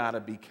 you've got to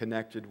be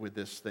connected with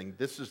this thing.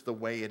 This is the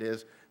way it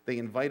is. They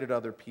invited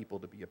other people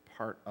to be a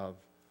part of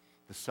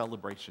the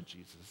celebration of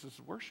Jesus. This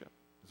is worship.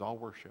 It's all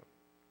worship.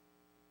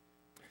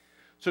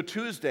 So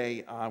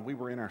Tuesday, we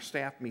were in our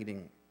staff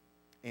meeting,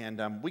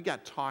 and we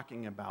got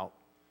talking about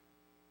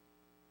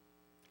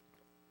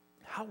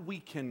how we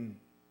can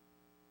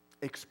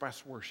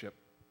express worship.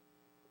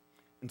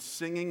 And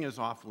singing is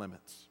off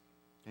limits.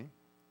 Okay?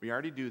 We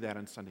already do that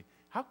on Sunday.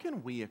 How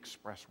can we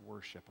express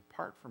worship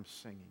apart from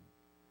singing?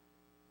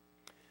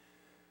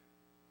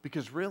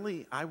 Because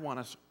really, I want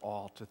us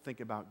all to think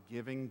about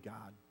giving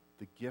God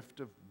the gift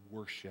of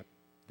worship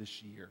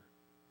this year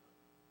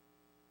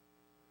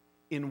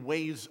in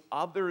ways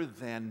other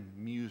than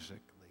musically,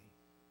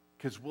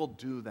 because we'll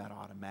do that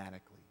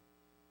automatically.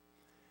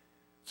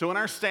 So in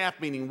our staff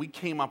meeting, we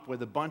came up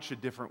with a bunch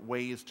of different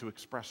ways to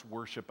express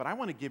worship, but I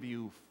want to give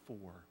you 4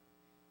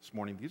 this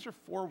morning. These are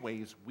 4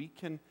 ways we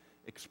can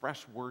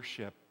express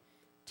worship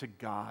to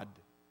God.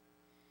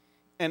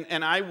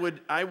 And I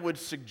would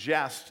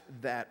suggest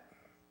that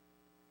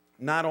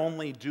not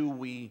only do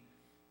we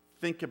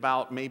think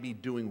about maybe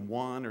doing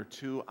 1 or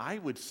 2, I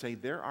would say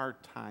there are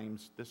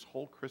times this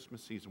whole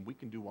Christmas season we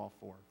can do all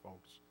 4,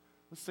 folks.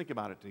 Let's think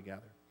about it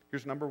together.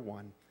 Here's number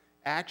 1,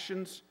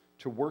 actions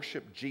to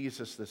worship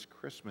Jesus this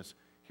Christmas.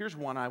 Here's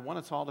one. I want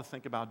us all to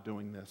think about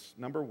doing this.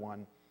 Number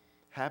 1,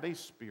 have a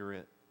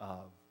spirit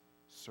of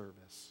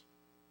service.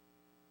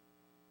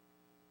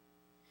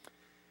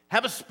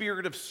 Have a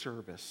spirit of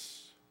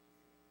service.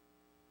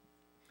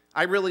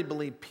 I really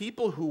believe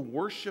people who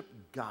worship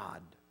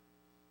God,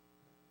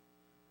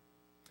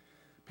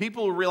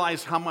 people who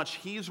realize how much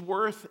He's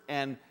worth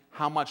and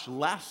how much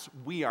less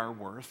we are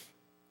worth,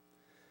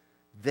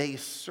 they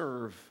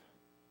serve.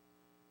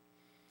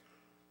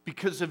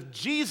 Because of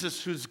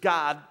Jesus, who's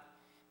God,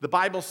 the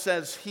Bible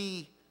says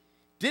He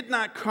did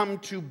not come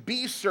to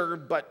be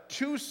served, but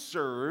to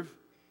serve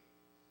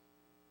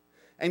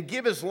and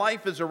give His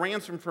life as a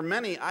ransom for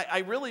many. I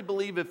really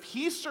believe if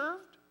He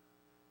served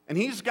and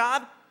He's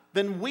God,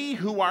 then we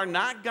who are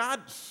not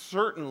God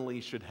certainly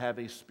should have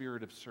a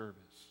spirit of service.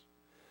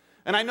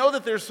 And I know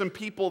that there's some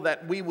people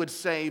that we would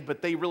say,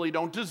 but they really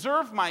don't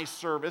deserve my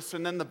service.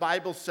 And then the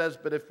Bible says,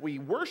 but if we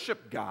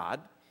worship God,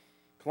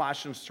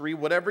 Colossians 3,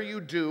 whatever you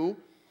do,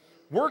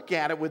 work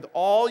at it with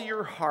all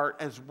your heart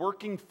as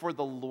working for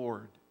the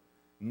Lord,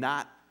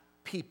 not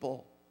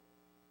people.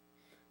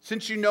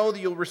 Since you know that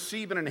you'll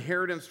receive an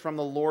inheritance from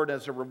the Lord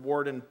as a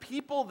reward, and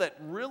people that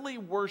really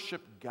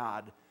worship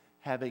God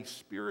have a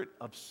spirit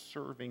of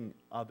serving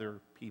other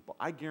people.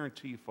 I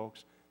guarantee you,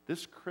 folks,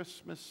 this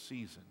Christmas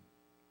season,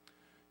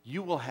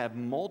 you will have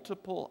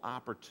multiple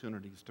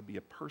opportunities to be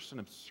a person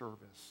of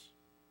service.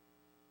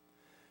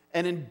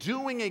 And in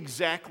doing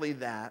exactly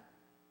that,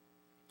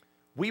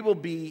 we will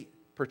be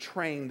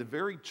portraying the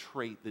very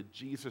trait that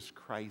Jesus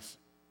Christ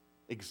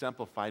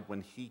exemplified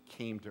when He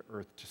came to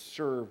earth, to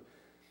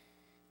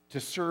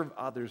serve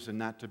others and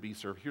not to be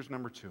served. Here's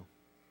number 2.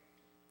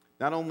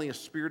 Not only a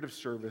spirit of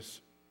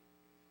service,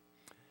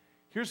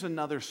 here's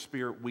another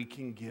spirit we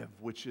can give,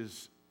 which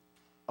is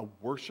a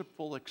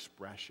worshipful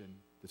expression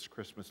this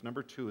Christmas.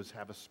 Number 2 is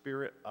have a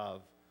spirit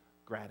of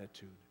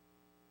gratitude.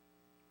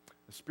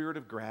 A spirit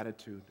of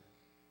gratitude.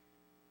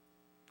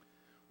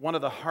 One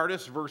of the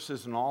hardest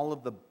verses in all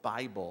of the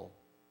Bible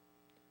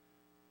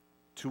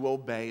to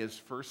obey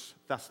is 1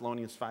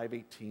 Thessalonians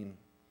 5:18.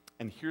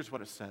 And here's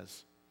what it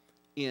says.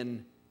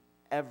 In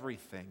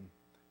everything,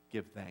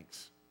 give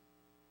thanks.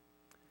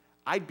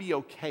 I'd be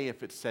okay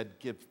if it said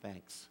give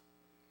thanks.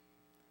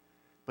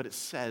 But it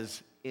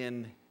says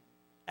in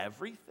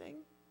everything?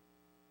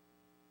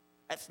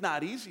 That's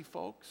not easy,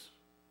 folks.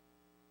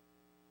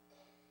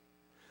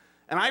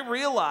 And I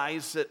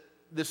realize that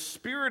the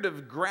spirit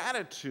of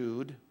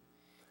gratitude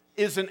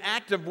is an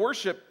act of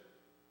worship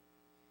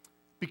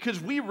because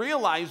we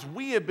realize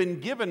we have been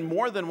given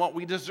more than what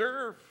we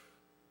deserve.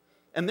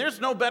 And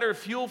there's no better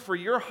fuel for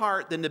your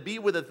heart than to be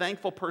with a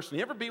thankful person.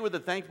 You ever be with a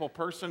thankful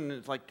person and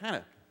it's like kind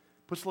of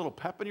puts a little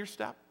pep in your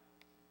step?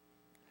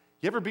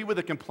 You ever be with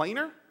a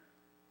complainer?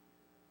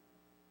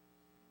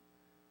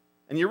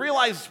 And you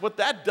realize what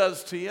that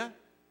does to you.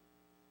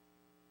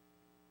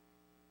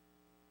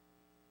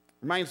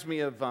 Reminds me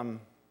of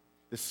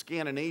this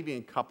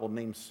Scandinavian couple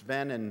named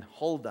Sven and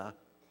Hulda.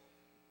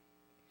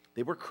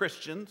 They were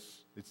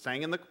Christians. They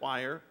sang in the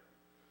choir.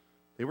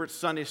 They were at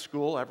Sunday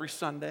school every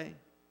Sunday.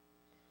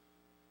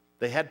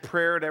 They had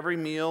prayer at every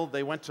meal.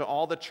 They went to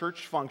all the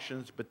church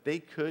functions, but they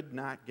could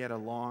not get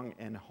along,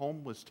 and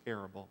home was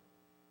terrible.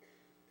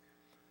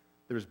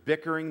 There was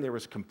bickering, there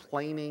was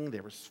complaining,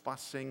 there was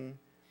fussing.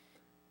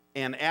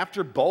 And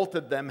after both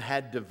of them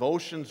had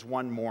devotions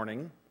one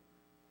morning,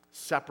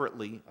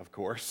 separately, of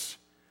course,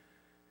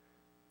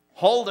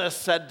 Hulda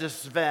said to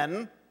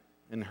Sven,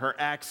 in her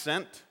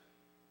accent,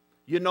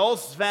 "You know,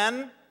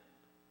 Sven,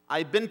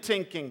 I've been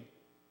thinking.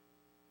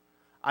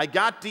 I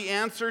got the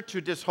answer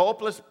to this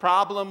hopeless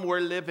problem we're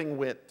living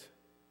with.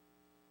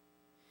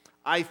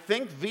 I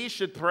think we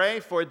should pray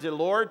for the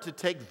Lord to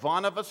take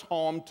one of us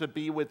home to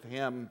be with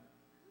him.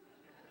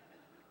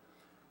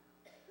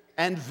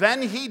 And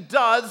when he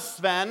does,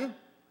 Sven,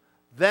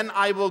 then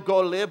I will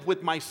go live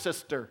with my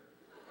sister.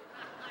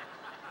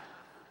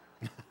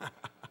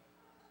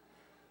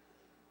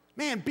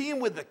 Man, being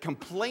with a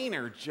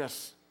complainer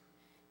just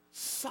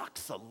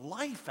sucks the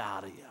life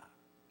out of you.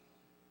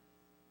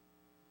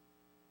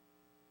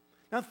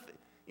 Now,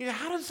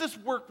 how does this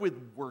work with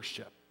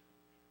worship?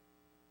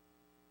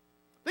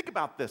 Think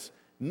about this.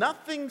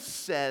 Nothing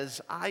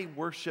says I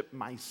worship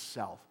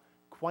myself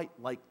quite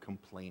like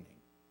complaining.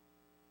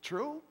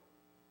 True?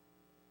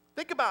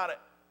 Think about it.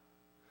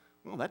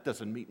 Well, that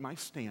doesn't meet my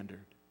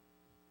standard.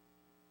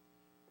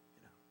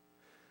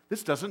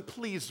 This doesn't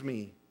please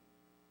me.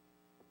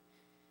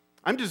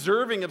 I'm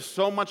deserving of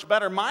so much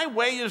better. My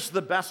way is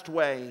the best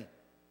way.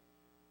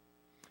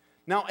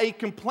 Now, a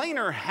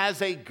complainer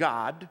has a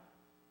God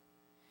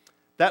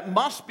that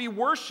must be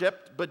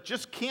worshiped, but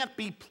just can't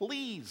be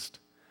pleased.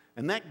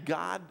 And that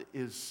God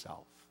is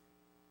self.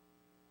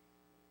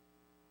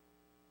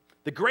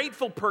 The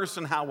grateful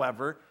person,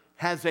 however,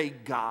 has a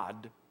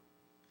God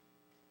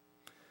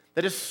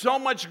that is so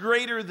much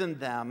greater than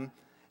them,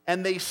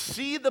 and they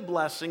see the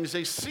blessings,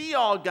 they see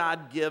all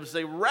God gives,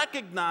 they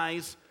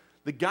recognize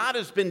that God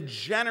has been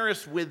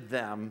generous with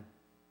them,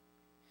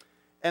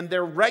 and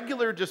their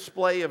regular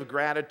display of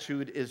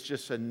gratitude is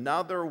just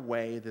another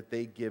way that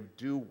they give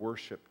due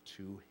worship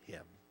to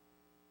Him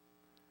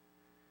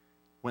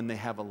when they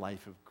have a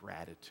life of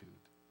gratitude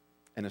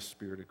and a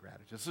spirit of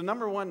gratitude. So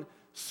number one,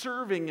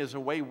 serving is a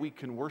way we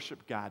can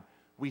worship God.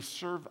 We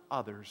serve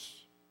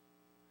others.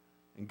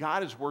 And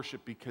God is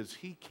worshiped because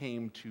He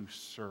came to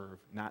serve,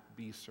 not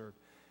be served.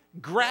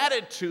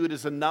 Gratitude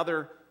is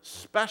another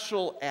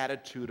special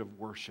attitude of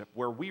worship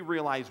where we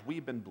realize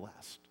we've been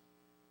blessed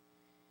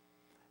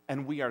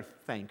and we are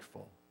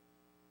thankful,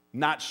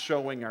 not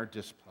showing our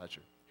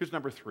displeasure. Here's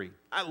number three.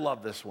 I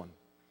love this one.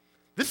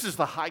 This is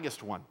the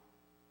highest one.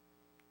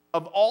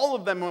 Of all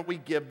of them that we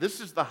give,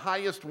 this is the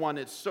highest one.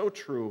 It's so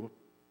true.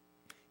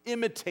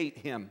 Imitate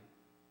Him.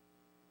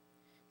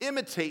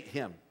 Imitate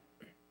Him.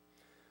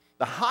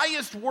 The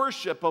highest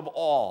worship of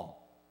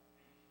all.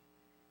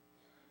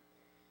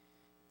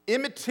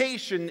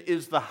 Imitation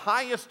is the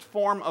highest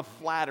form of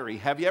flattery.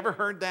 Have you ever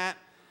heard that?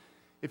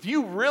 If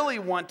you really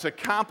want to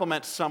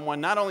compliment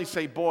someone, not only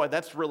say, boy,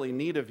 that's really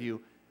neat of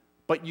you,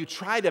 but you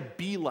try to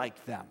be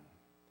like them.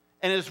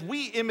 And as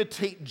we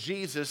imitate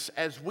Jesus,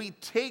 as we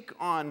take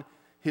on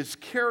His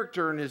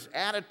character and His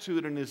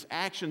attitude and His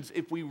actions,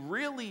 if we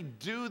really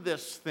do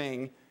this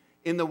thing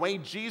in the way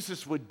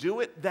Jesus would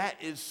do it, that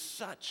is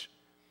such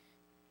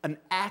an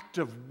act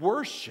of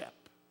worship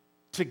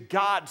to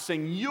God,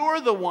 saying, you're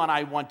the one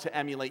I want to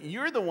emulate.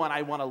 You're the one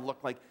I want to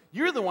look like.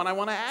 You're the one I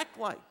want to act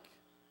like.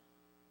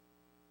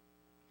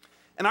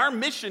 And our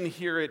mission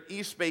here at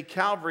East Bay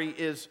Calvary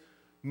is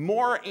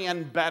more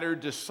and better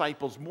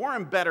disciples, more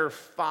and better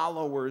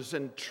followers.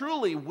 And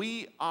truly,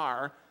 we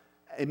are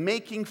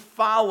making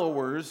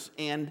followers,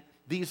 and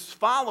these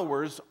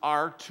followers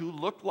are to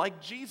look like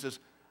Jesus.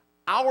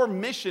 Our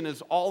mission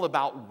is all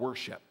about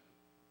worship.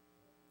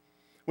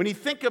 When you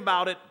think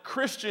about it,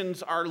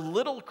 Christians are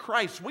little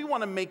Christ. We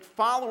want to make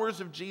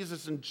followers of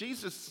Jesus, and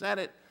Jesus said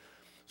it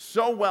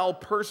so well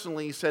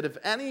personally. He said, if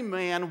any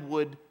man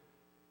would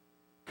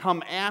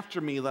come after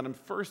me, let him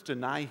first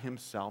deny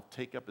himself,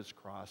 take up his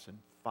cross, and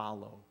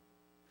follow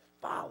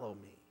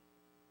me,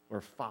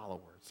 or follower.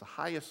 It's the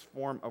highest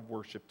form of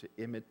worship to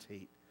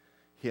imitate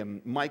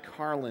Him. Mike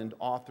Harland,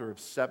 author of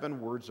 7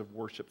 Words of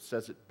Worship,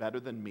 says it better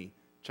than me.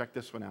 Check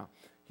this one out.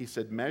 He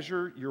said,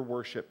 measure your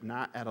worship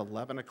not at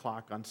 11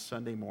 o'clock on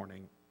Sunday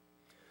morning,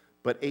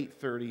 but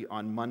 8:30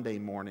 on Monday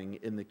morning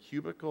in the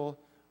cubicle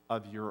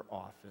of your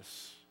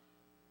office.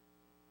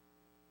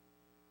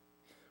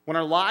 When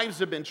our lives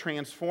have been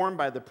transformed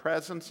by the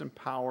presence and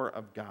power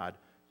of God,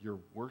 your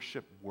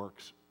worship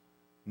works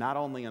not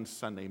only on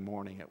Sunday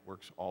morning, it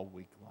works all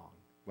week long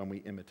when we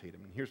imitate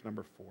Him. And here's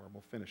number 4, and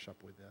we'll finish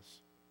up with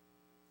this.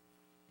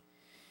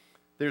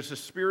 There's a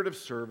spirit of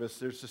service.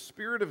 There's a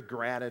spirit of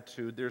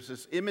gratitude. There's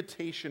this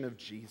imitation of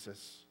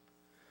Jesus.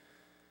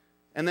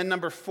 And then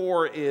number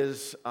 4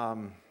 is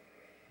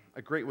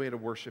a great way to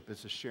worship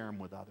is to share Him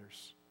with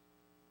others.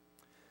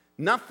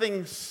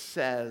 Nothing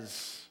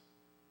says,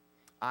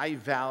 I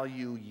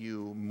value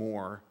you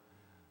more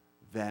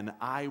than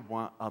I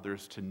want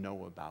others to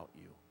know about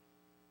you.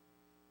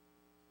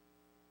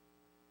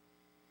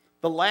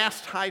 The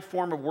last high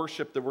form of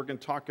worship that we're going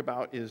to talk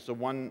about is the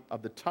one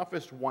of the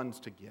toughest ones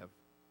to give.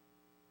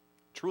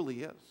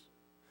 Truly is.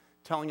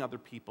 Telling other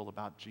people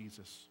about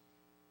Jesus.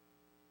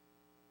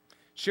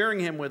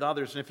 Sharing Him with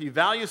others. And if you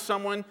value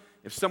someone,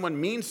 if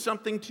someone means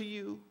something to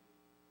you,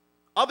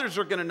 others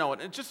are going to know it.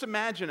 And just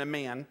imagine a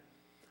man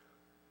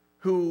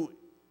who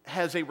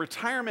has a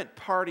retirement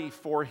party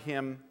for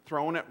him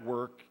thrown at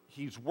work.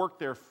 He's worked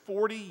there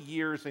 40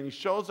 years, and he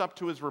shows up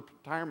to his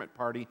retirement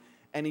party,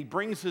 and he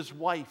brings his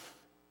wife.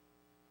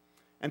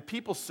 And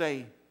people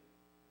say,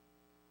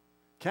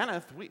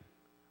 Kenneth,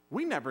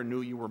 we never knew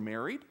you were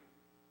married.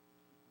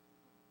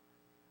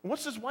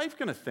 What's his wife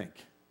going to think?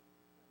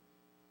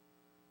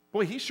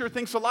 Boy, he sure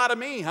thinks a lot of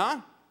me,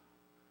 huh?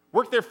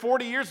 Worked there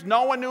 40 years,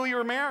 no one knew you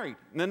were married.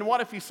 And then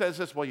what if he says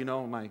this?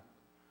 Well,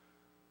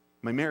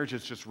 my marriage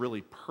is just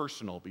really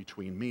personal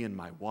between me and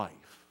my wife.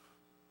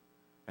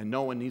 And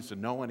no one needs to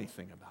know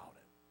anything about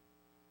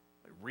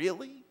it. Like,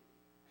 really?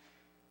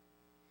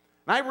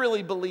 And I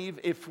really believe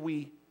if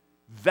we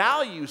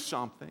value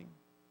something,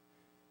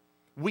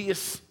 we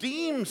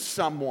esteem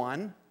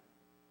someone,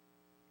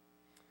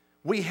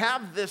 we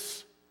have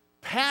this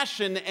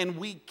passion and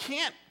we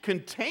can't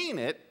contain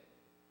it.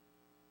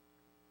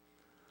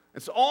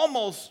 It's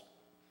almost,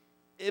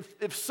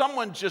 if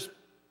someone just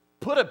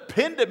put a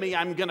pin to me,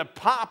 I'm going to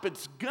pop.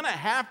 It's going to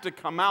have to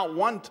come out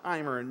one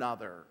time or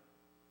another.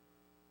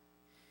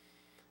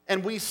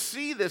 And we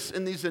see this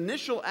in these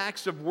initial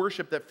acts of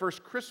worship that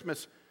first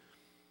Christmas.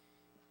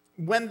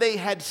 When they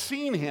had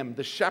seen him,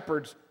 the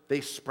shepherds,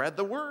 they spread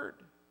the word.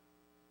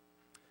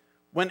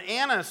 When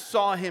Anna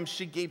saw him,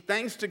 she gave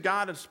thanks to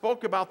God and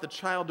spoke about the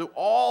child to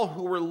all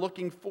who were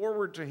looking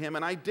forward to him.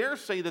 And I dare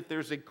say that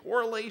there's a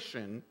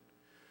correlation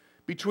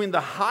between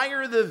the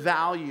higher the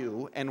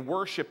value and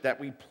worship that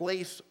we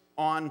place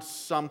on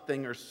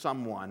something or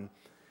someone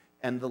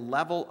and the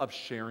level of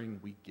sharing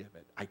we give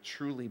it. I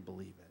truly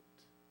believe it.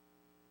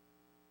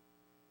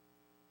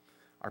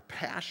 Our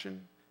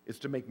passion is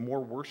to make more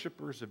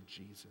worshipers of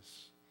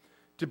Jesus,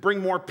 to bring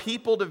more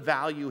people to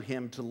value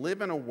him, to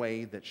live in a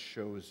way that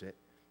shows it.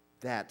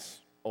 That's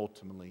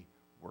ultimately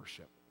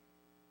worship.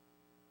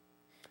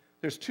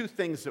 There's two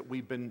things that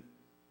we've been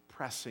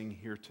pressing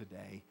here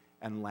today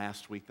and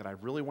last week that I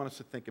really want us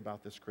to think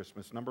about this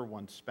Christmas. Number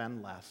one,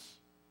 spend less.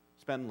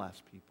 Spend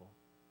less, people.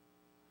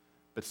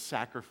 But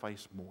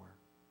sacrifice more.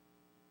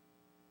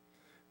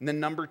 And then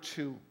number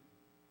two,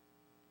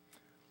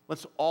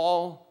 let's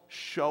all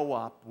show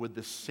up with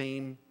the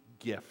same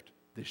gift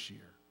this year.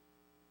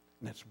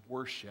 And that's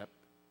worship.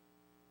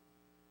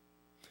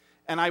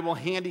 And I will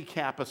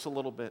handicap us a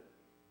little bit.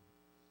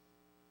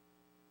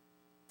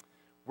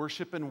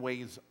 Worship in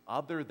ways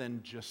other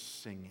than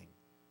just singing.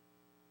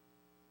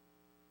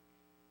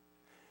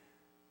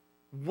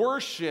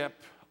 Worship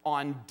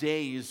on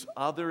days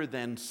other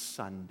than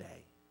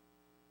Sunday.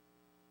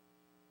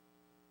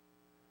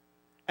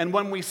 And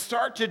when we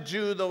start to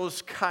do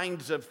those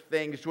kinds of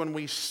things, when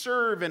we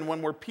serve and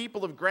when we're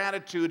people of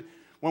gratitude,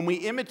 when we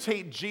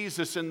imitate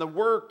Jesus in the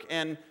work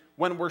and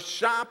when we're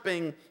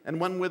shopping and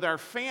when with our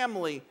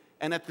family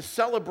and at the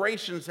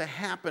celebrations that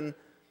happen,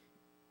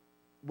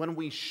 when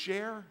we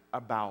share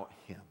about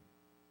him,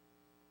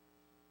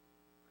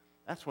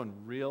 that's when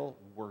real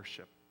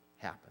worship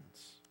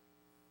happens.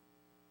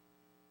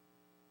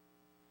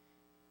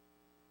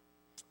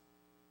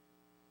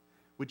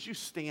 Would you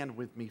stand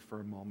with me for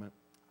a moment?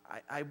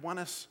 I want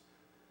us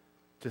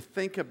to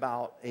think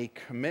about a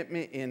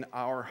commitment in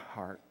our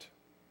heart.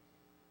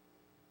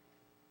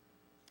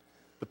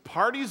 The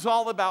party's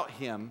all about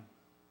him.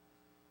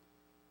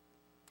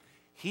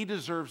 He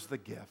deserves the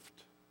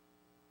gift.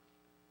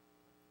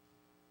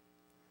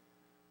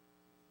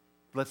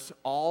 Let's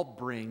all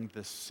bring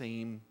the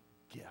same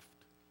gift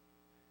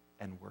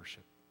and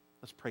worship.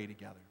 Let's pray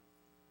together.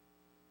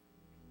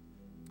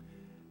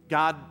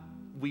 God,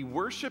 we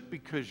worship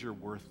because you're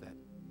worth it.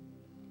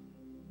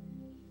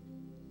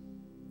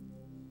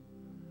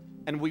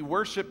 And we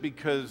worship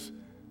because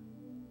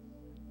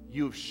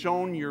you've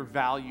shown your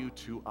value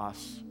to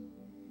us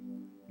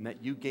and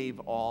that you gave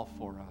all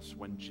for us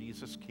when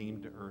Jesus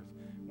came to earth,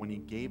 when he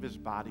gave his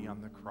body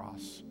on the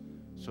cross,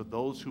 so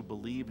those who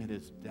believe in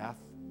his death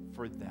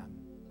for them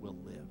will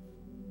live.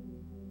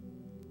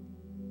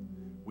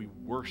 We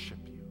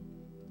worship you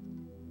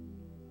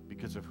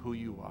because of who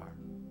you are.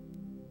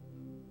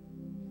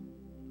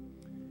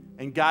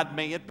 And God,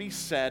 may it be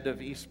said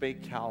of East Bay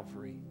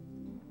Calvary,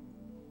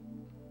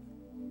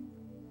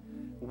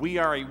 we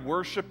are a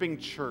worshiping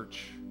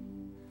church,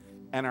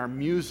 and our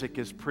music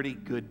is pretty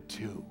good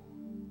too.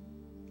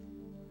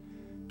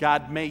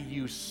 God, may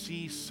you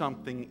see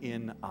something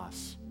in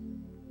us,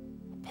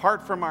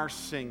 apart from our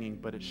singing,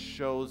 but it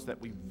shows that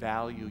we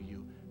value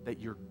you, that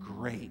you're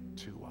great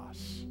to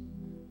us,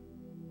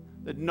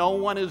 that no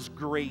one is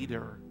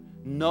greater,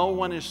 no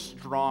one is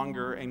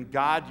stronger, and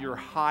God, you're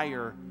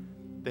higher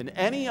than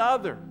any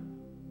other.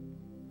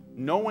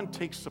 No one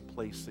takes the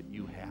place that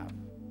you have.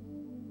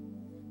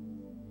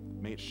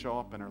 May it show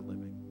up in our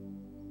living.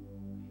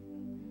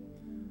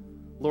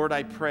 Lord,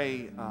 I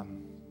pray,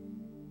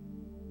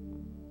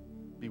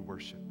 be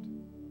worshiped.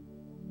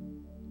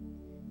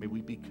 May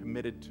we be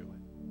committed to it.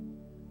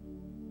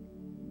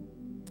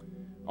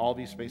 All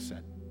these space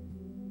said.